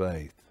our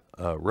faith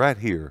right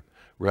here,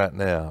 right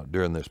now,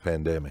 during this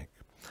pandemic.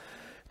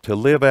 To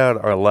live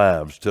out our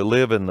lives, to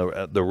live in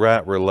the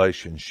right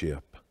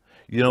relationship.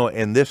 You know,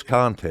 in this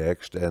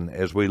context, and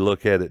as we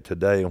look at it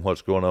today and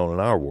what's going on in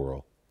our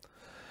world,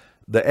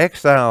 the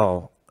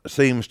exile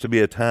seems to be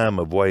a time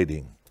of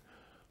waiting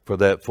for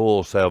that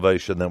full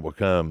salvation that will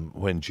come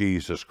when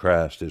Jesus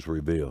Christ is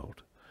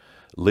revealed.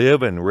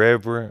 Live in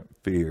reverent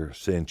fear,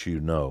 since you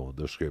know,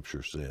 the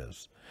scripture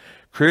says.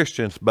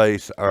 Christians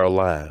base our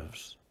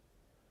lives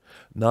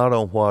not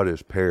on what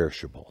is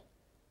perishable,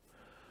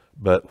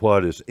 but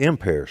what is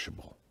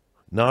imperishable.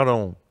 Not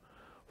on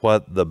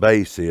what the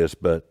base is,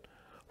 but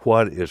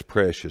what is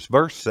precious.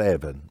 Verse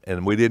 7,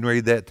 and we didn't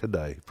read that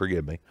today,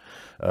 forgive me.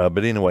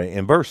 But anyway,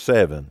 in verse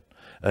 7,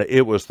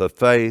 it was the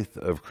faith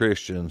of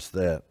Christians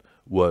that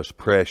was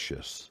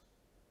precious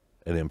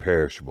and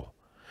imperishable.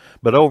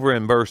 But over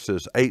in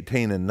verses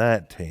 18 and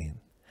 19,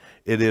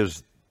 it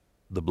is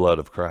the blood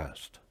of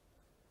Christ.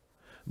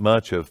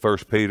 Much of 1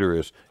 Peter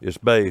is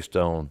based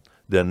on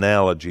the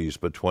analogies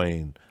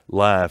between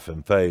life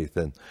and faith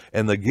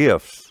and the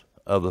gifts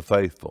of the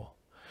faithful.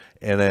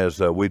 And as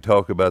we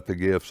talk about the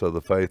gifts of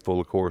the faithful,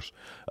 of course,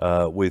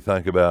 we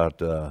think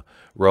about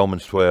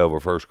Romans 12 or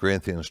 1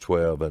 Corinthians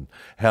 12 and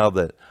how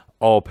that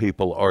all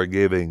people are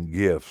giving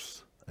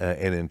gifts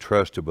and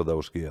entrusted with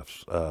those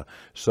gifts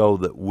so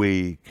that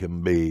we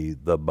can be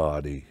the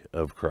body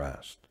of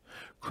Christ.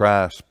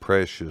 Christ's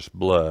precious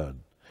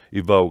blood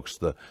evokes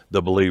the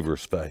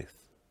believer's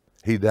faith.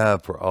 He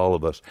died for all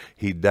of us.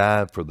 He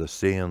died for the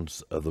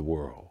sins of the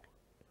world.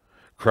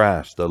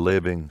 Christ, the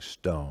living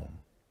stone,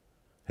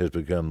 has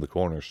become the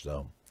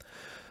cornerstone.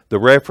 The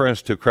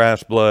reference to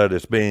Christ's blood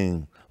as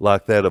being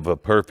like that of a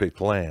perfect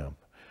lamb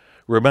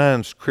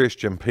reminds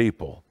Christian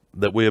people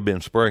that we have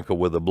been sprinkled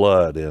with the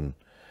blood in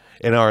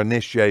our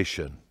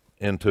initiation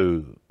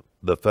into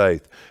the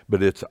faith.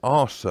 But it's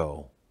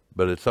also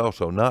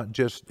not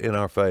just in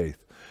our faith,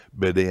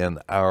 but in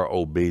our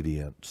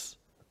obedience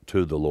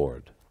to the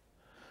Lord.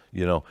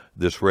 You know,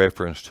 this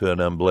reference to an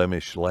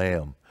unblemished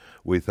lamb,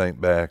 we think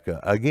back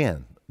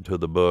again to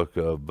the book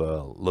of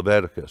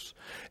Leviticus,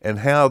 and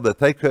how that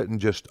they couldn't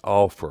just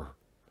offer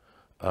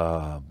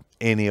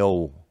any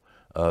old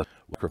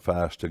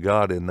sacrifice to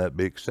God and that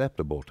be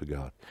acceptable to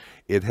God.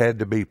 It had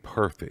to be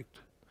perfect,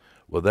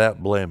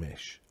 without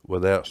blemish,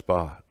 without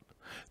spot.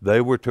 They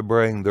were to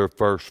bring their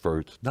first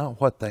fruits, not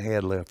what they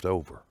had left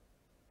over.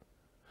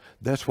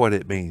 That's what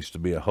it means to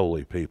be a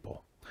holy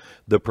people.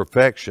 The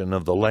perfection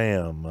of the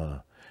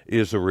Lamb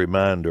is a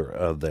reminder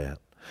of that.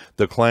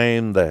 The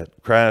claim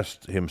that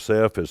Christ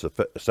himself is a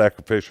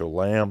sacrificial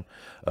lamb,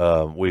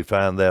 we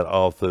find that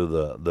all through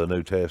the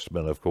New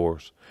Testament, of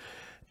course.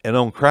 And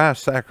on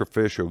Christ's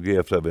sacrificial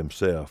gift of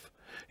himself,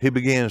 he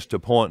begins to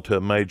point to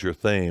a major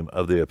theme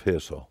of the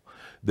epistle,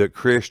 that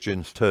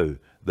Christians too,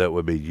 that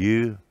would be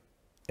you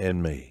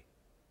and me,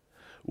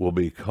 will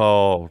be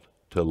called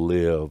to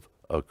live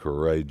a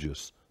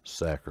courageous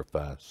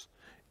sacrifice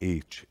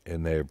each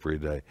and every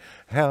day.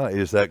 How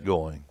is that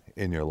going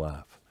in your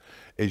life?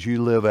 As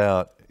you live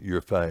out your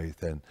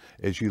faith and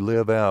as you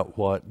live out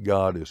what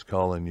God is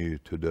calling you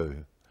to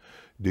do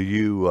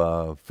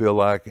you feel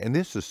like, and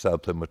this is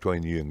something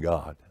between you and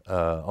God,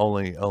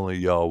 only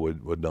y'all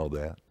would know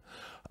that,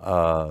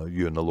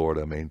 you and the Lord,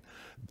 I mean,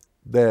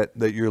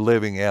 that you're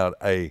living out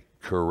a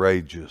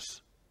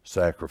courageous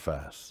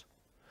sacrifice.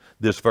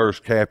 This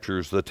verse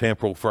captures the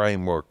temporal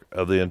framework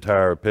of the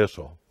entire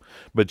epistle.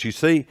 But you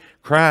see,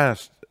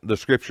 Christ, the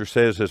scripture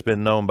says, has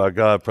been known by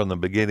God from the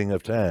beginning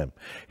of time.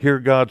 Here,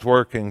 God's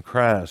work in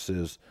Christ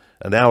is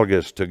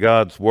analogous to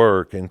God's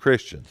work in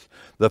Christians.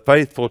 The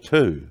faithful,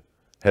 too,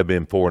 have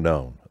been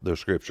foreknown, the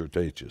scripture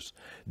teaches,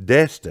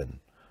 destined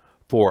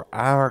for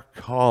our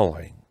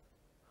calling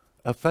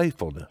of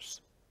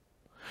faithfulness.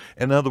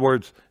 In other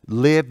words,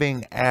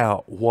 living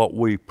out what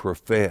we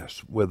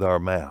profess with our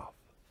mouth.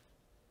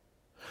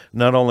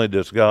 Not only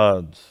does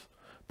God's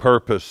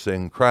purpose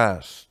in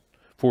Christ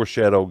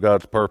foreshadow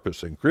God's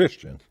purpose in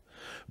Christians,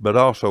 but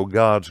also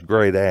God's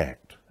great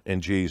act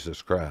in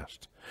Jesus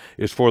Christ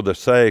is for the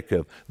sake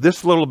of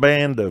this little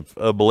band of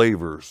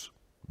believers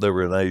that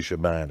were in Asia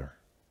Minor.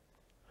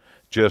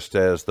 Just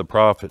as the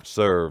prophets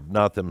served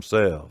not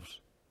themselves,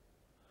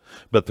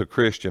 but the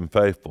Christian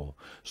faithful.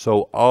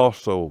 So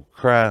also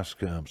Christ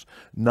comes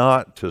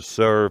not to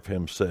serve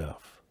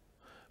himself,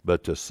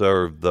 but to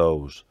serve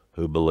those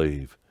who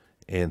believe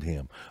in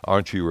him.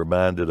 Aren't you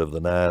reminded of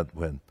the night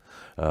when,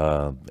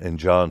 in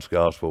John's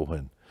Gospel,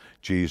 when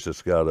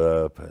Jesus got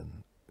up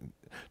and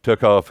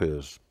took off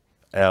his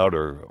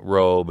outer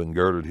robe and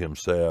girded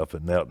himself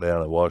and knelt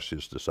down and washed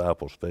his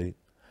disciples' feet?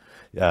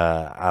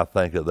 I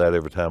think of that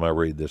every time I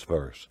read this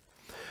verse.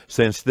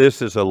 Since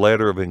this is a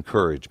letter of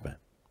encouragement,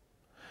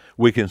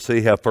 we can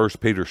see how 1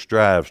 Peter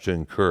strives to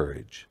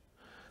encourage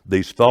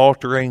these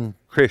faltering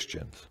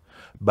Christians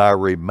by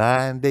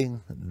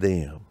reminding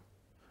them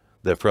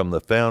that from the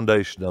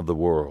foundation of the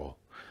world,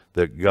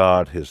 that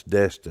God has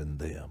destined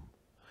them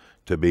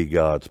to be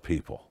God's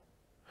people.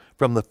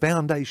 From the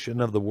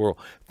foundation of the world,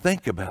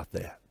 think about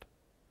that.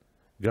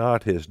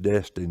 God has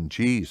destined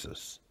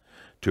Jesus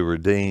to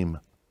redeem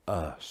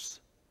us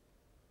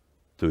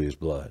through his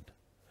blood.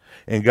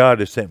 And God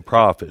has sent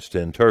prophets to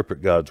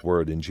interpret God's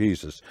word in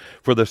Jesus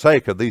for the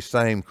sake of these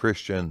same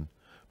Christian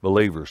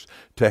believers,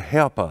 to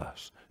help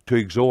us, to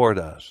exhort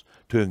us,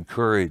 to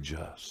encourage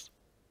us.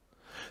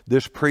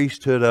 This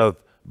priesthood of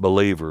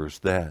believers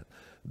that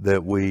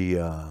we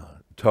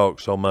talk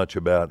so much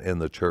about in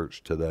the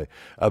church today,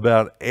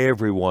 about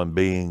everyone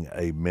being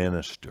a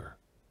minister,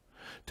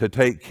 to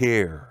take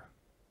care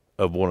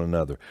of one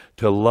another,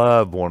 to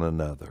love one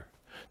another,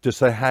 to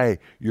say, hey,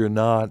 you're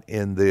not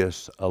in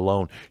this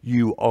alone.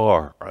 You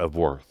are of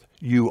worth.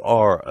 You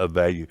are of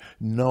value.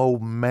 No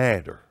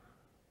matter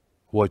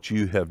what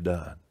you have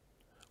done,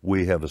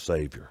 we have a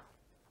Savior.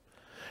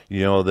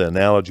 You know, the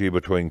analogy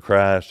between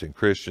Christ and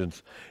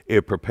Christians,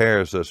 it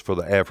prepares us for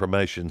the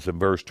affirmations in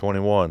verse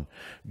 21.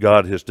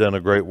 God has done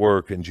a great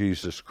work in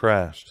Jesus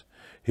Christ,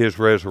 his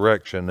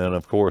resurrection, and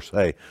of course,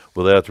 hey,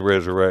 without the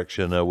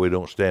resurrection, we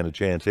don't stand a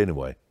chance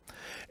anyway.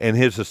 And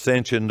his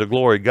ascension to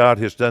glory. God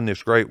has done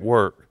this great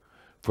work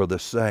for the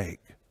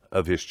sake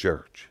of his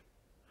church.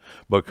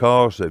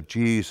 Because of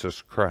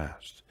Jesus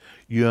Christ,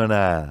 you and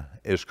I,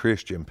 as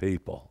Christian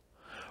people,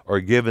 are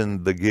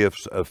given the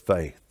gifts of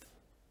faith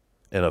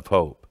and of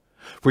hope.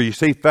 For you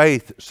see,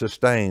 faith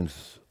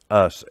sustains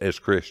us as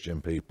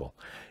Christian people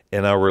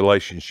in our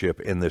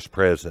relationship in this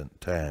present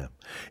time.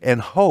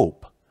 And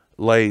hope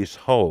lays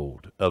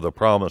hold of the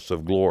promise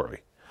of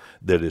glory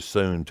that is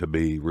soon to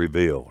be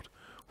revealed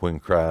when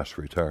Christ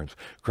returns.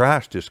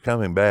 Christ is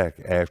coming back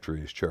after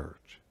his church.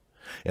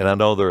 And I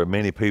know there are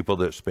many people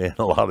that spend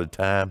a lot of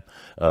time,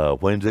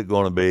 when's it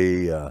going to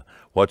be,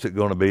 what's it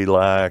going to be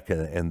like,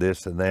 and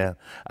this and that.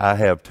 I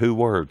have 2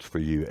 words for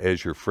you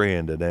as your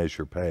friend and as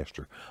your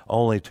pastor.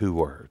 Only 2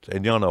 words.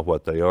 And y'all know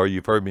what they are.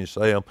 You've heard me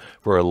say them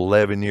for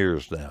 11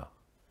 years now.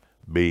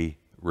 Be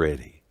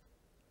ready.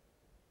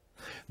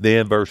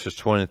 Then verses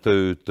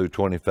 22 through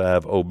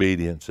 25,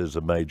 obedience is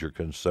a major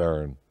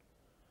concern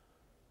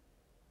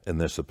in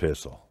this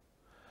epistle.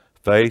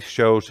 Faith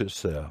shows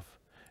itself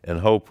and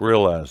hope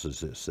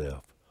realizes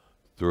itself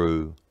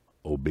through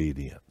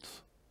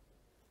obedience.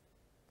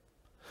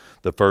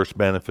 The first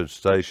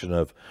manifestation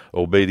of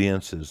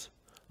obedience is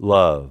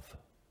love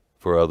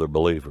for other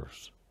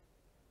believers.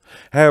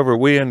 However,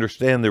 we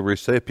understand the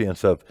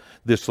recipients of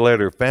this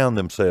letter found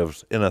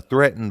themselves in a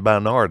threatened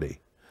minority.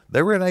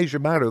 They were in Asia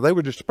Minor. They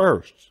were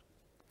dispersed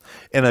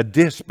in a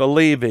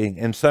disbelieving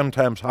and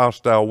sometimes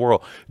hostile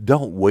world.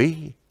 Don't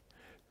we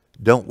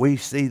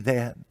see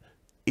that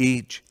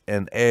each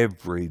and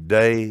every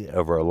day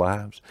of our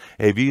lives?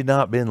 Have you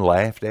not been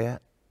laughed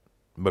at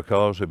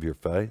because of your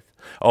faith?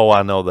 Oh,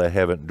 I know they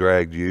haven't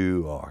dragged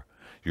you or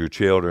your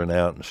children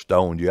out and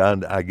stoned you.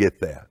 I get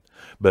that.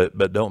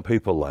 But don't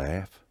people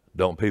laugh?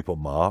 Don't people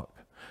mock?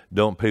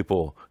 Don't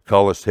people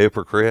call us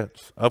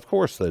hypocrites? Of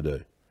course they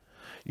do.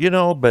 You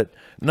know, but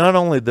not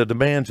only the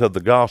demands of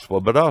the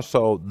gospel, but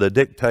also the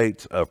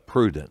dictates of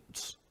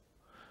prudence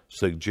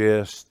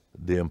suggest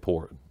the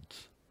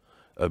importance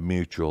of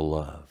mutual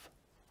love.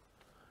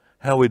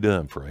 How are we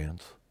doing,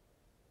 friends?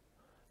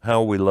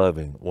 How are we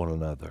loving one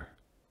another?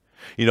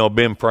 You know,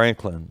 Ben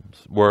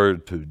Franklin's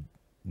word to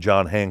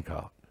John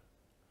Hancock,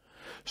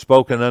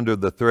 spoken under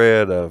the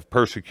threat of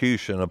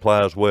persecution,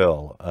 applies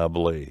well, I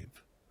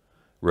believe,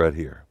 right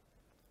here.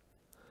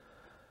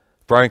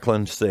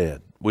 Franklin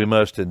said, we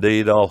must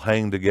indeed all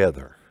hang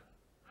together,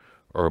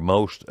 or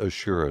most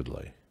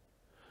assuredly,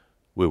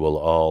 we will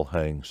all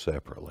hang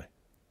separately.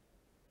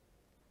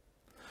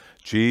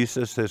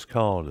 Jesus has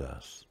called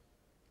us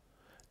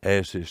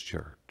as his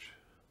church.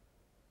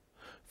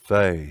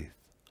 Faith,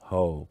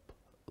 hope,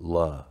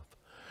 love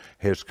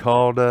has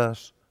called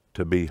us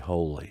to be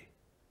holy,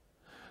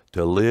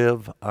 to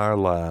live our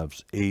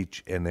lives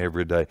each and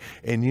every day.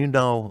 And you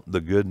know,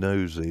 the good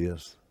news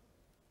is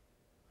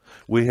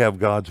we have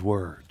God's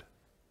word.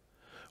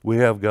 We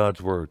have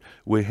God's word.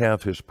 We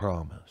have his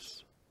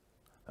promise.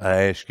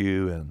 I ask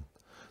you in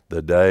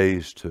the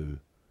days to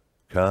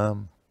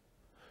come,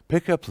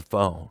 pick up the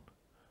phone,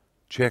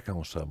 check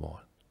on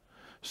someone,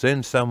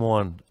 send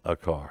someone a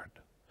card,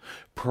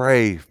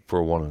 pray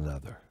for one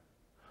another,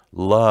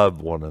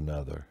 love one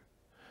another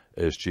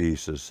as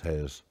Jesus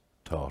has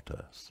taught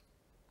us.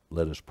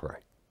 Let us pray.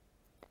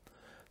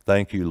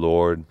 Thank you,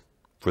 Lord,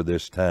 for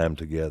this time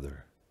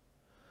together.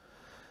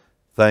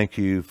 Thank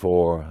you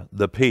for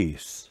the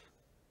peace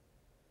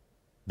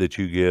that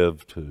you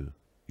give to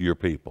your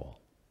people.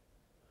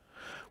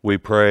 We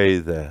pray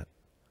that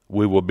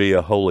we will be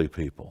a holy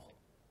people,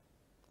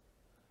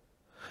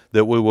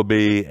 that we will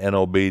be an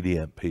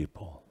obedient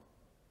people.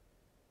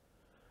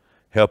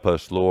 Help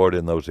us, Lord,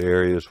 in those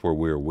areas where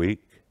we're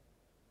weak.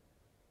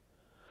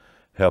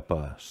 Help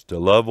us to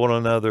love one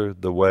another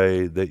the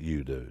way that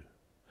you do,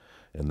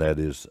 and that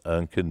is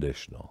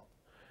unconditional.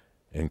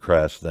 In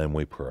Christ's name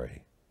we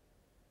pray.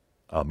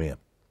 Amen.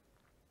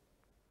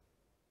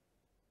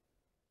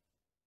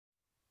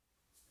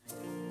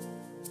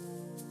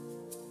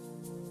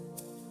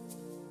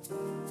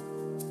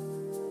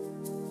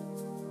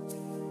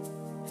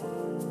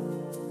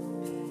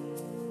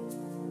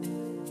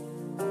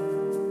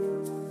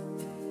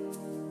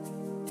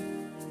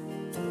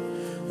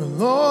 The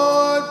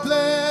Lord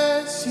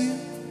bless you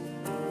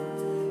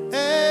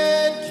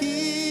and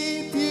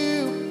keep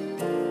you.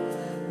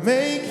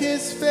 Make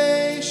his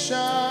face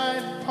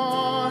shine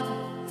upon you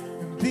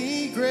and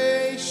be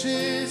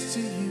gracious to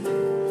you.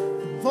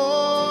 The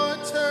Lord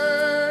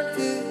turn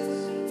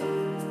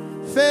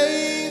his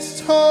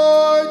face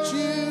toward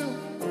you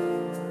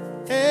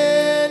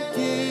and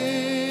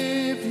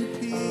give you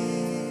peace.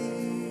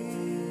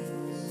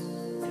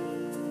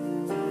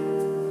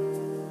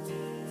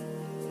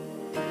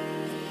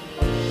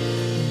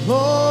 The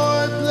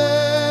Lord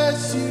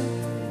bless you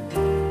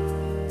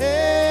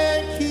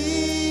and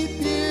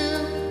keep you.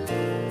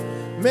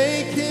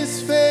 Make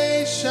his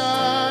face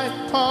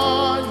shine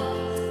upon you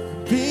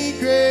and be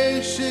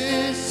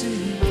gracious to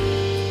you.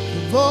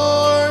 The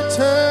Lord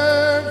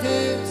turn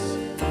his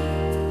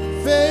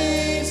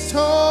face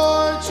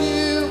toward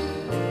you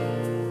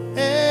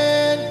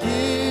and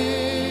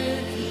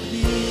give you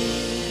peace.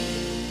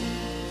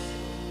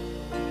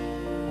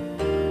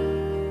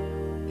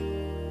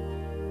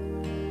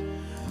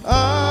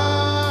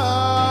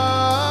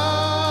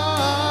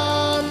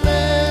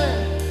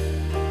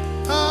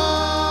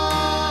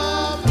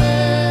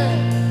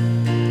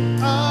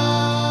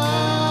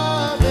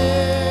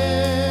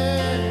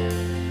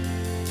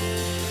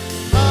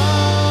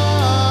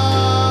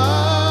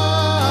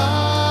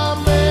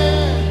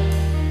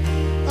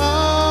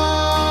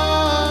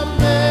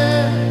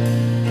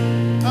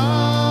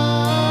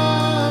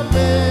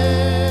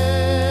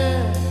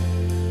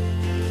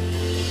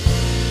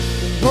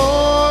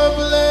 Lord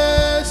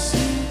bless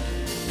you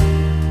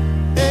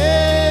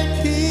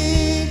and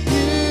keep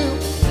you.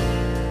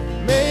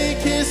 Make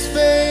his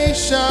face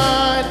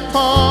shine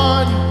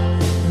upon you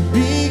and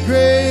be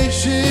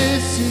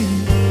gracious to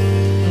you.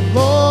 The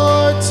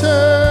Lord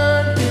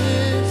turn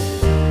his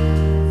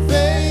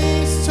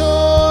face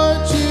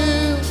toward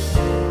you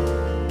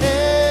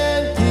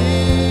and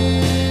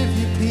give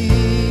you peace.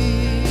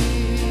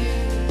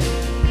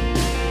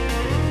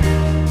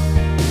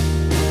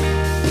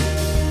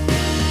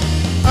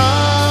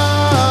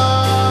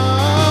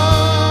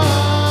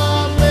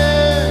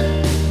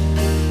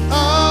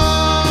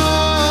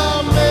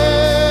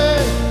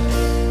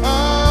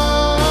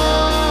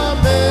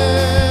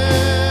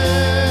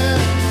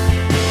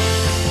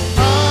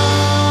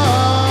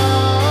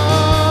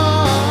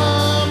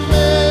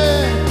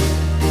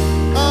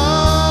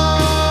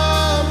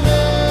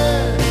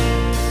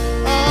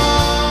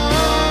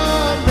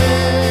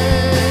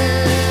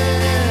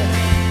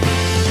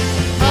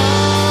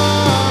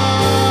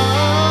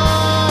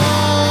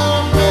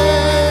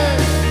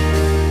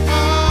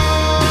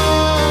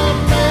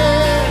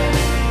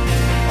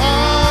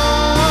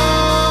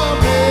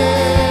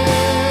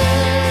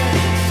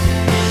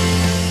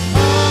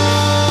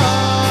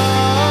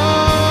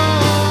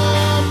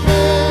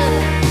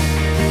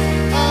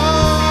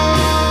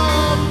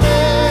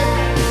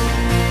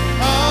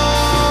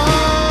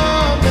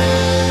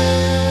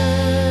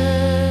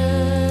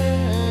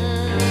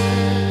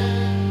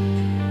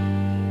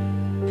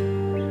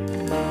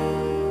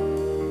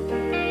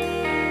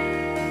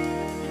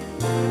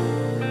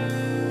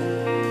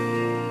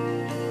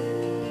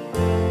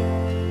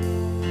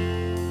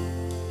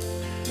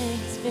 May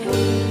his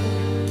favor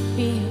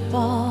be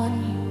upon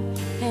you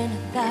and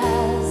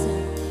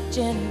 1,000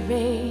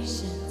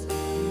 generations,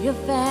 and your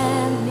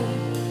family,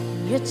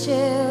 and your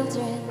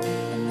children,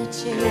 and the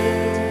children,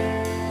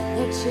 and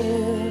their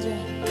children.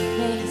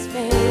 May his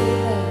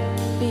favor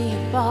be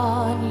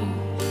upon you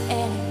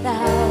and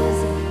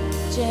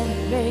 1,000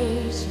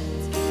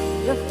 generations,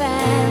 and your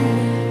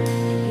family,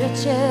 and your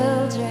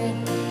children,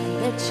 and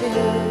their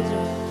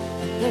children,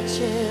 and their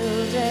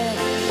children.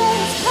 May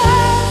his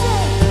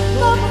presence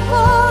go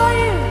before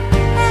you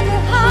and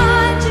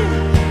behind you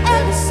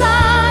and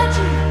beside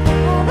you,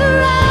 all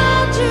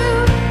around you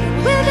and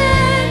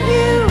within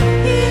you.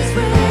 He's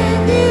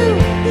with you,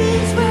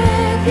 he's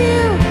with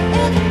you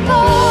in the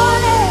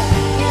morning,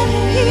 in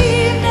the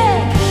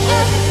evening,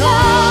 and the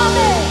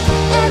coming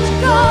and the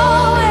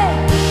going,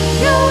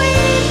 your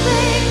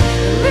weeping,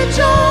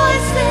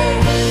 rejoicing.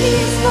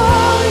 He's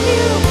for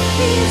you,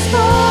 he's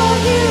for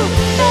you.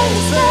 May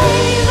his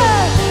favor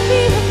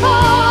be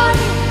upon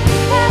you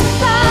and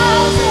 1,000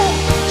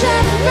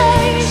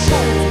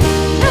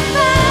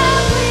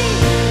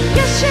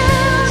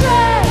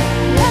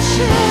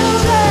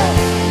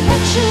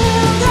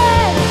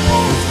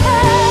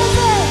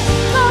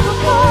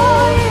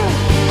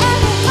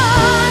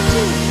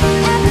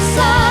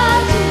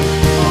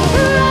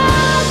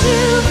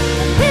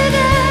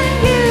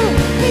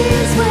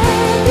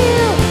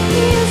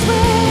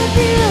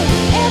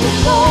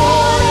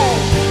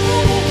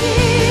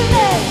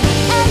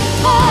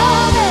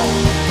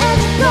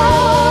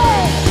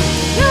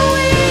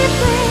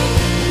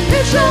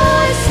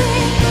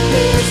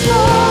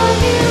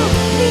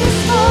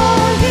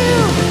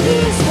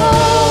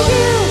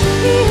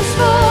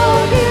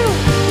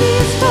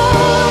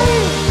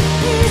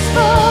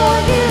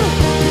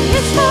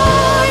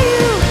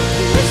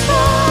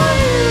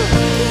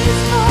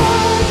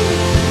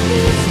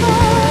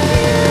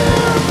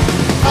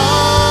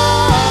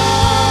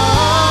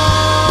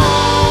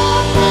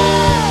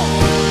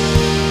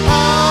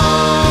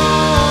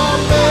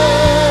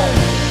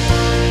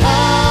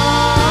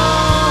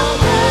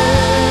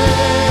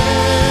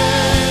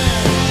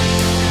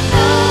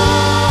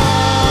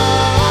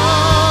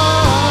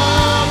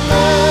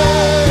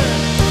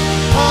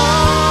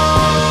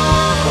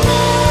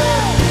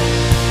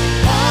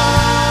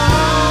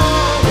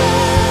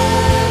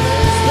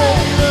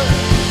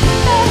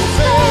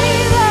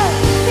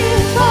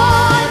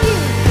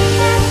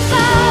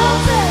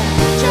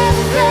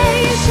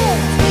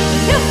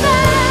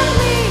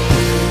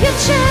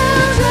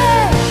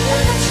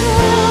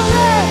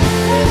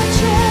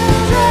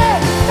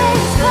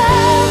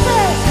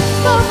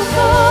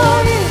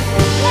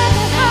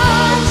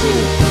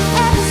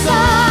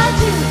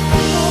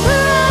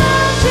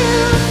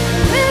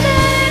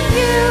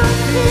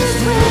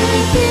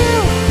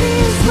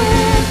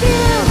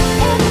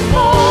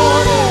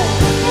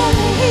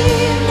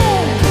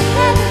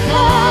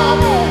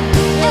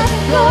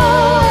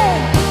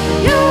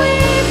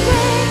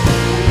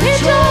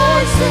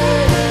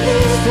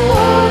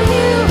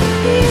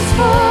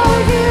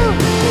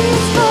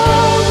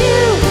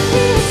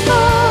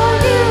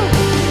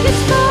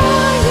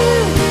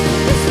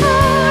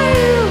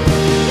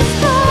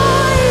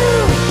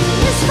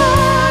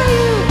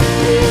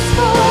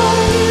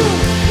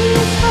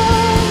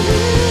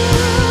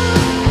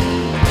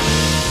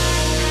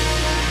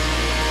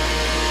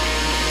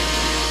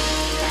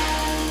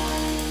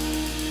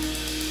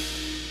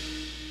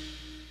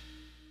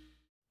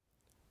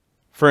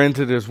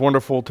 Friends, it is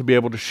wonderful to be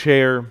able to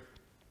share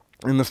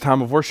in this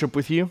time of worship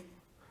with you.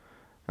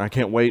 I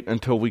can't wait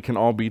until we can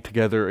all be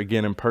together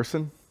again in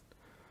person.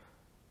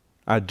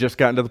 I'd just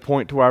gotten to the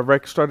point to where I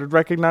started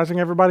recognizing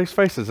everybody's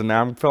faces, and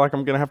now I feel like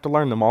I'm going to have to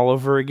learn them all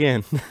over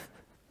again.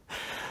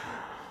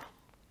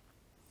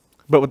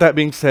 But with that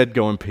being said,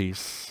 go in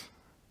peace.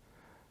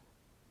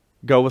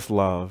 Go with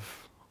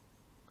love,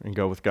 and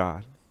go with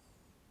God.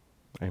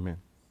 Amen.